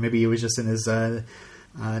thing, and maybe he was just in his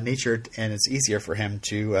nature, and it's easier for him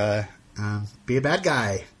to be a bad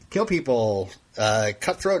guy, kill people,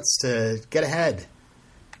 cut throats to get ahead.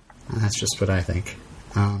 And that's just what I think.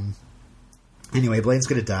 Anyway, Blaine's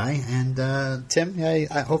going to die, and Tim,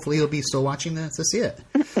 hopefully he'll be still watching to see it.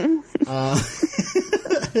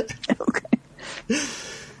 Okay.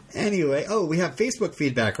 Anyway, we have Facebook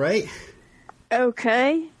feedback, right?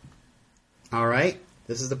 Okay. All right.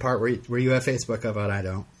 This is the part where you have Facebook up, but I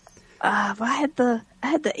don't. I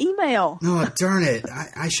had the email. Oh, darn it!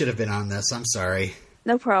 I should have been on this. I'm sorry.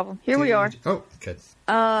 No problem. Here we are. Oh, good.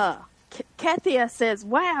 Kathia says,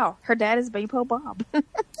 "Wow, her dad is Beepo Bob."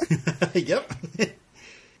 Yep.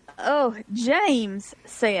 James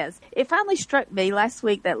says, "It finally struck me last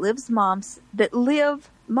week that last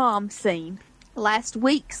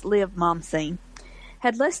week's Liv mom scene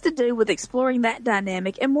had less to do with exploring that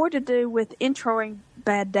dynamic and more to do with introing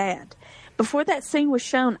Bad Dad. Before that scene was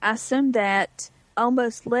shown, I assumed that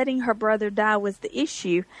almost letting her brother die was the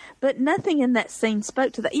issue, but nothing in that scene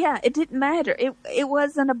spoke to that. Yeah, it didn't matter. It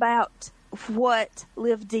wasn't about what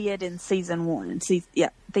Liv did in season one,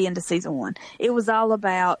 the end of season one. It was all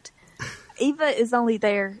about Eva is only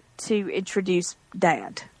there to introduce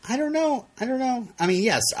Dad. I don't know. I mean,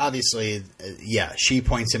 yes, obviously, she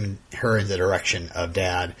points her in the direction of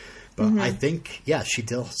Dad, but I think, she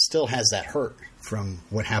still has that hurt from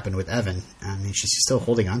what happened with Evan. I mean, she's still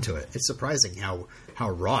holding on to it. It's surprising how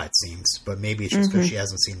raw it seems, but maybe it's just because she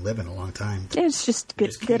hasn't seen Liv in a long time. It's just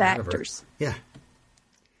good actors. Yeah.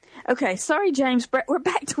 Okay, sorry, James. We're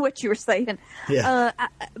back to what you were saying. Yeah.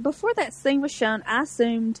 Before that scene was shown, I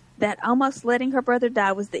assumed that almost letting her brother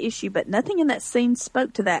die was the issue, but nothing in that scene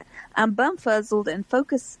spoke to that. I'm bumfuzzled and I'm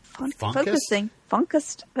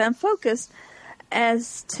focused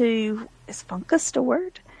as to, is funkest a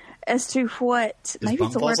word? As to what, maybe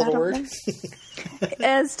it's a word, I don't know.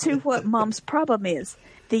 As to what Mom's problem is.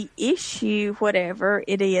 The issue, whatever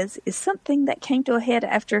it is something that came to a head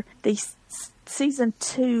after the season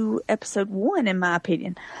 2, episode 1, in my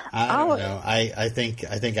opinion. I don't know. I think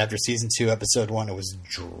after season 2, episode 1, it was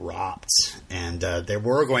dropped, and they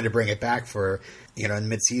were going to bring it back for in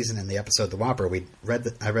mid-season in the episode The Whopper. I read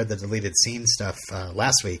the deleted scene stuff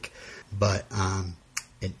last week, but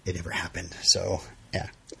it never happened. So yeah.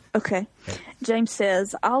 Okay. James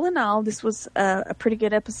says, all in all, this was a pretty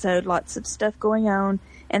good episode. Lots of stuff going on,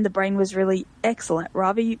 and the brain was really excellent.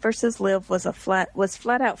 Ravi versus Liv was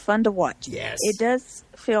flat out fun to watch. Yes. It does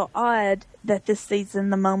feel odd that this season,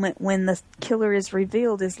 the moment when the killer is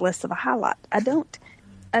revealed, is less of a highlight. I don't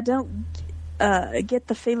get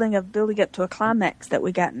the feeling of building up to a climax that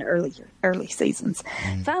we got in early seasons.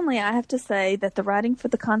 Finally, I have to say that the writing for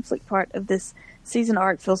the conflict part of this season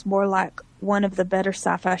arc feels more like one of the better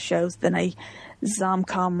sci-fi shows than a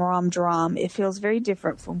zom-com rom-dram. It feels very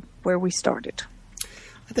different from where we started.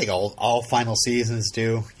 I think all final seasons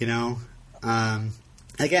do. Again,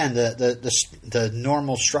 the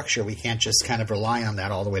normal structure, we can't just kind of rely on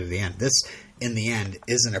that all the way to the end. This, in the end,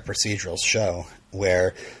 isn't a procedural show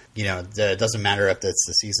where it doesn't matter if it's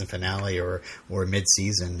the season finale or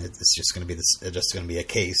mid-season. It's just going to be a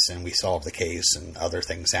case, and we solve the case, and other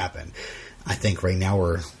things happen. I think right now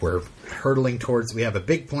we're hurtling towards. We have a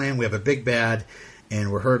big plan. We have a big bad,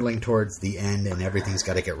 and we're hurtling towards the end, and everything's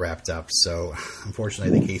got to get wrapped up. So,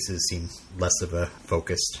 unfortunately, the cases seem less of a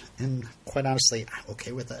focused, and quite honestly, I'm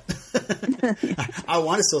okay with that. I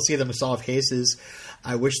want to still see them solve cases.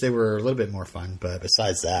 I wish they were a little bit more fun, but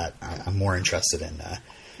besides that, I'm more interested in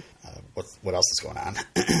what else is going on.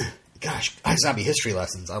 Gosh, iZombie history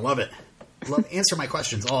lessons. I love it. Answer my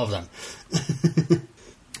questions, all of them.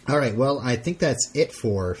 All right, well, I think that's it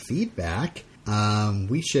for feedback.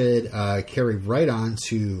 We should carry right on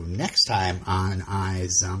to next time on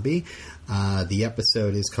iZombie. The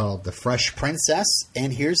episode is called The Fresh Princess,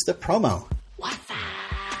 and here's the promo. What's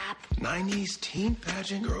up? 90s teen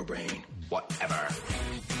pageant girl brain. Whatever.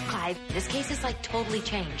 Clive, this case is like totally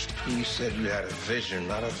changed. You said you had a vision,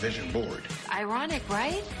 not a vision board. Ironic,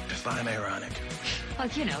 right? Define ironic. Well,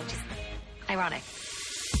 just ironic.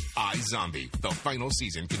 iZombie, the final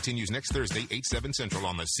season, continues next Thursday, 8/7 Central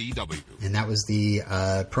on the CW. And that was the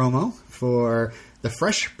promo for The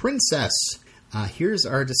Fresh Princess. Here's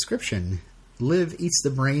our description. Liv eats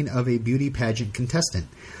the brain of a beauty pageant contestant.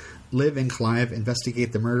 Liv and Clive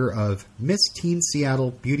investigate the murder of Miss Teen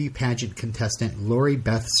Seattle beauty pageant contestant Lori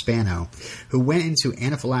Beth Spano, who went into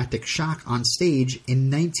anaphylactic shock on stage in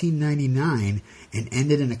 1999 and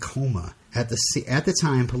ended in a coma. At the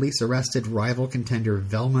time, police arrested rival contender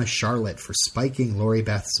Velma Charlotte for spiking Lori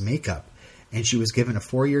Beth's makeup, and she was given a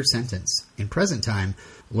 4-year sentence. In present time,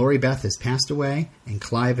 Lori Beth has passed away, and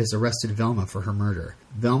Clive has arrested Velma for her murder.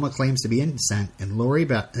 Velma claims to be innocent, and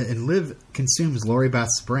Liv consumes Lori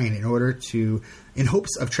Beth's brain in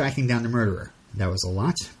hopes of tracking down the murderer. That was a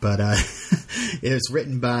lot, but it was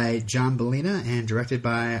written by John Bellina and directed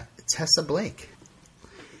by Tessa Blake.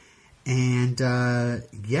 And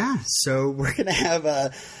so we're gonna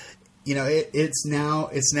have it's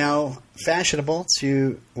now fashionable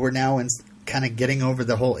we're now in kind of getting over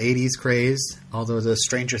the whole 80s craze, although the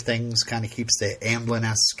Stranger Things kind of keeps the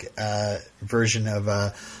Amblin-esque version of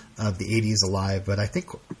the 80s alive. But I think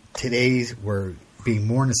today we're being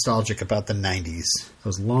more nostalgic about the 90s.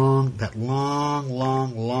 That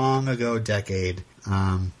long ago decade.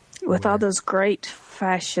 With all those great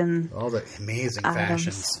fashion. All the amazing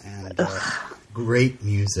fashions and great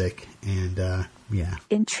music and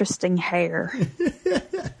interesting hair.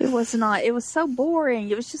 It was so boring.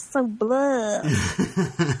 It was just so blah.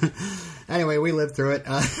 Anyway, we lived through it.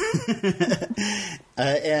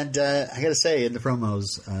 And I gotta say, in the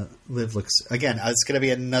promos, Liv looks, again, it's gonna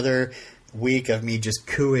be another week of me just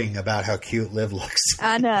cooing about how cute Liv looks.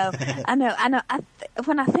 I know.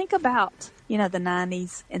 When I think about, the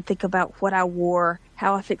 90s and think about what I wore,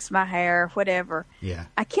 how I fixed my hair, whatever. Yeah.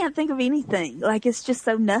 I can't think of anything. Like, it's just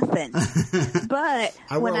so nothing. But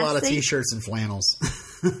I wore a lot of T-shirts and flannels.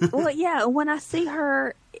 Well, yeah, when I see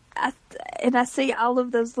her and I see all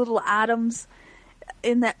of those little items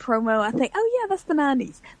in that promo, I think, oh, yeah, that's the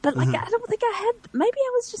 90s. But, I don't think I had, maybe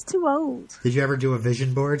I was just too old. Did you ever do a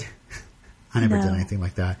vision board? I never did anything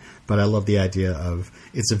like that. But I love the idea of,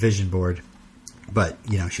 it's a vision board. But,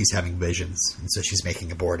 she's having visions, and so she's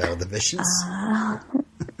making a board out of the visions.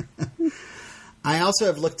 I also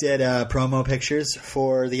have looked at promo pictures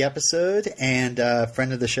for the episode, and a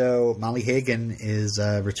friend of the show, Molly Hagan, is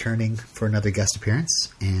returning for another guest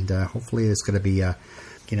appearance, and hopefully it's going to be a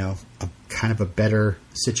kind of a better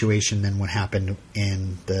situation than what happened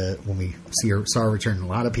when we saw her return. A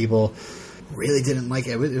lot of people really didn't like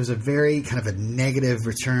it. It was a very kind of a negative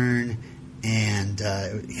return, and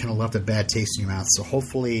it kind of left a bad taste in your mouth. So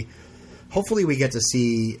hopefully we get to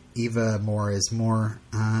see Eva more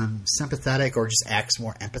sympathetic, or just acts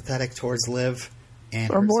more empathetic towards Liv.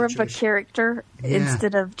 Or more of a character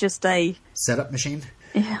instead of just a setup machine.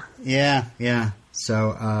 Yeah. Yeah.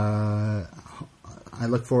 So I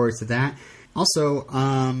look forward to that. Also,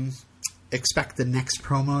 expect the next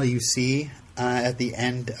promo you see at the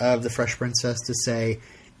end of The Fresh Princess to say,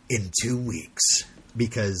 in 2 weeks.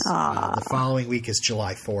 Because the following week is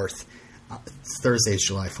July 4th. Thursday is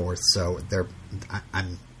July 4th, so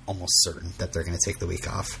I'm almost certain that they're going to take the week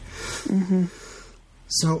off. Mm-hmm.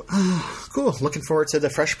 So, cool. Looking forward to The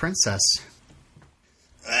Fresh Princess.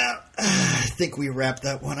 Well, I think we wrapped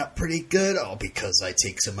that one up pretty good, all because I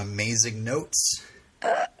take some amazing notes.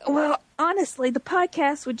 Well, honestly, the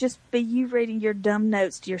podcast would just be you reading your dumb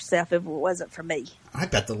notes to yourself if it wasn't for me. I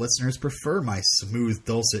bet the listeners prefer my smooth,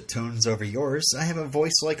 dulcet tones over yours. I have a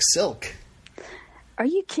voice like silk. Are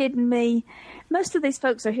you kidding me? Most of these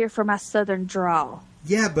folks are here for my southern drawl.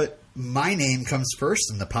 Yeah, but my name comes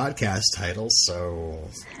first in the podcast title, so...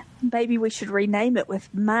 Maybe we should rename it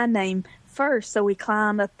with my name first so we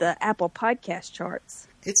climb up the Apple Podcast charts.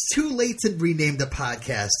 It's too late to rename the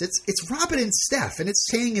podcast. It's Robin and Steph, and it's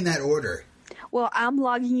staying in that order. Well, I'm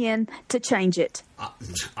logging in to change it.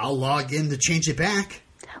 I'll log in to change it back.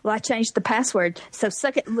 Well, I changed the password, so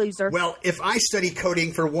suck it, loser. Well, if I study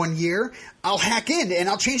coding for 1 year, I'll hack in and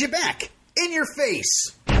I'll change it back. In your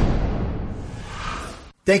face.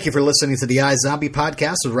 Thank you for listening to the iZombie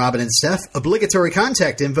Podcast with Robin and Steph. Obligatory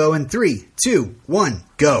contact info in 3, 2, 1,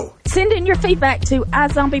 go. Send in your feedback to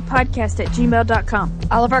izombiepodcast@gmail.com.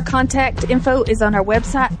 All of our contact info is on our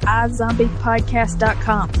website,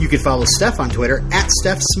 izombiepodcast.com. You can follow Steph on Twitter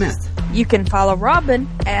 @StephSmith. You can follow Robin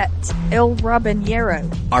at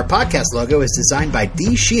 @LRobinYero. Our podcast logo is designed by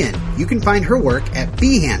Dee Sheehan. You can find her work at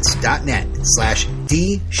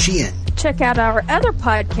behance.net/Dee Sheehan. Check out our other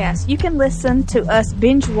podcasts. You can listen to us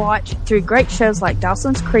binge watch through great shows like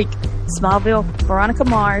Dawson's Creek, Smallville, Veronica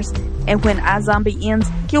Mars, and When iZombie Ends,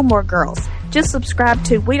 Gilmore Girls. Just subscribe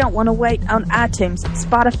to We Don't Want to Wait on iTunes,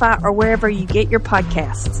 Spotify, or wherever you get your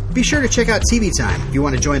podcasts. Be sure to check out TV Time. If you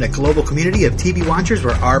want to join a global community of TV watchers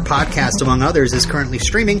where our podcast, among others, is currently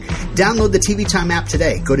streaming, download the TV Time app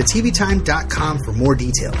today. Go to tvtime.com for more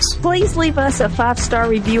details. Please leave us a 5-star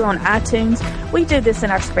review on iTunes. We do this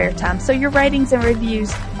in our spare time, so your ratings and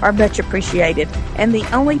reviews are much appreciated. And the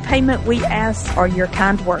only payment we ask are your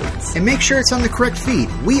kind words. And make sure it's on the correct feed.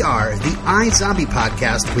 We are the iZombie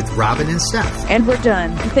Podcast with Robin and Steph. And we're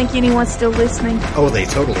done. You think anyone's still listening? Oh, they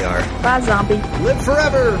totally are. Bye, zombie. Live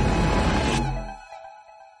forever!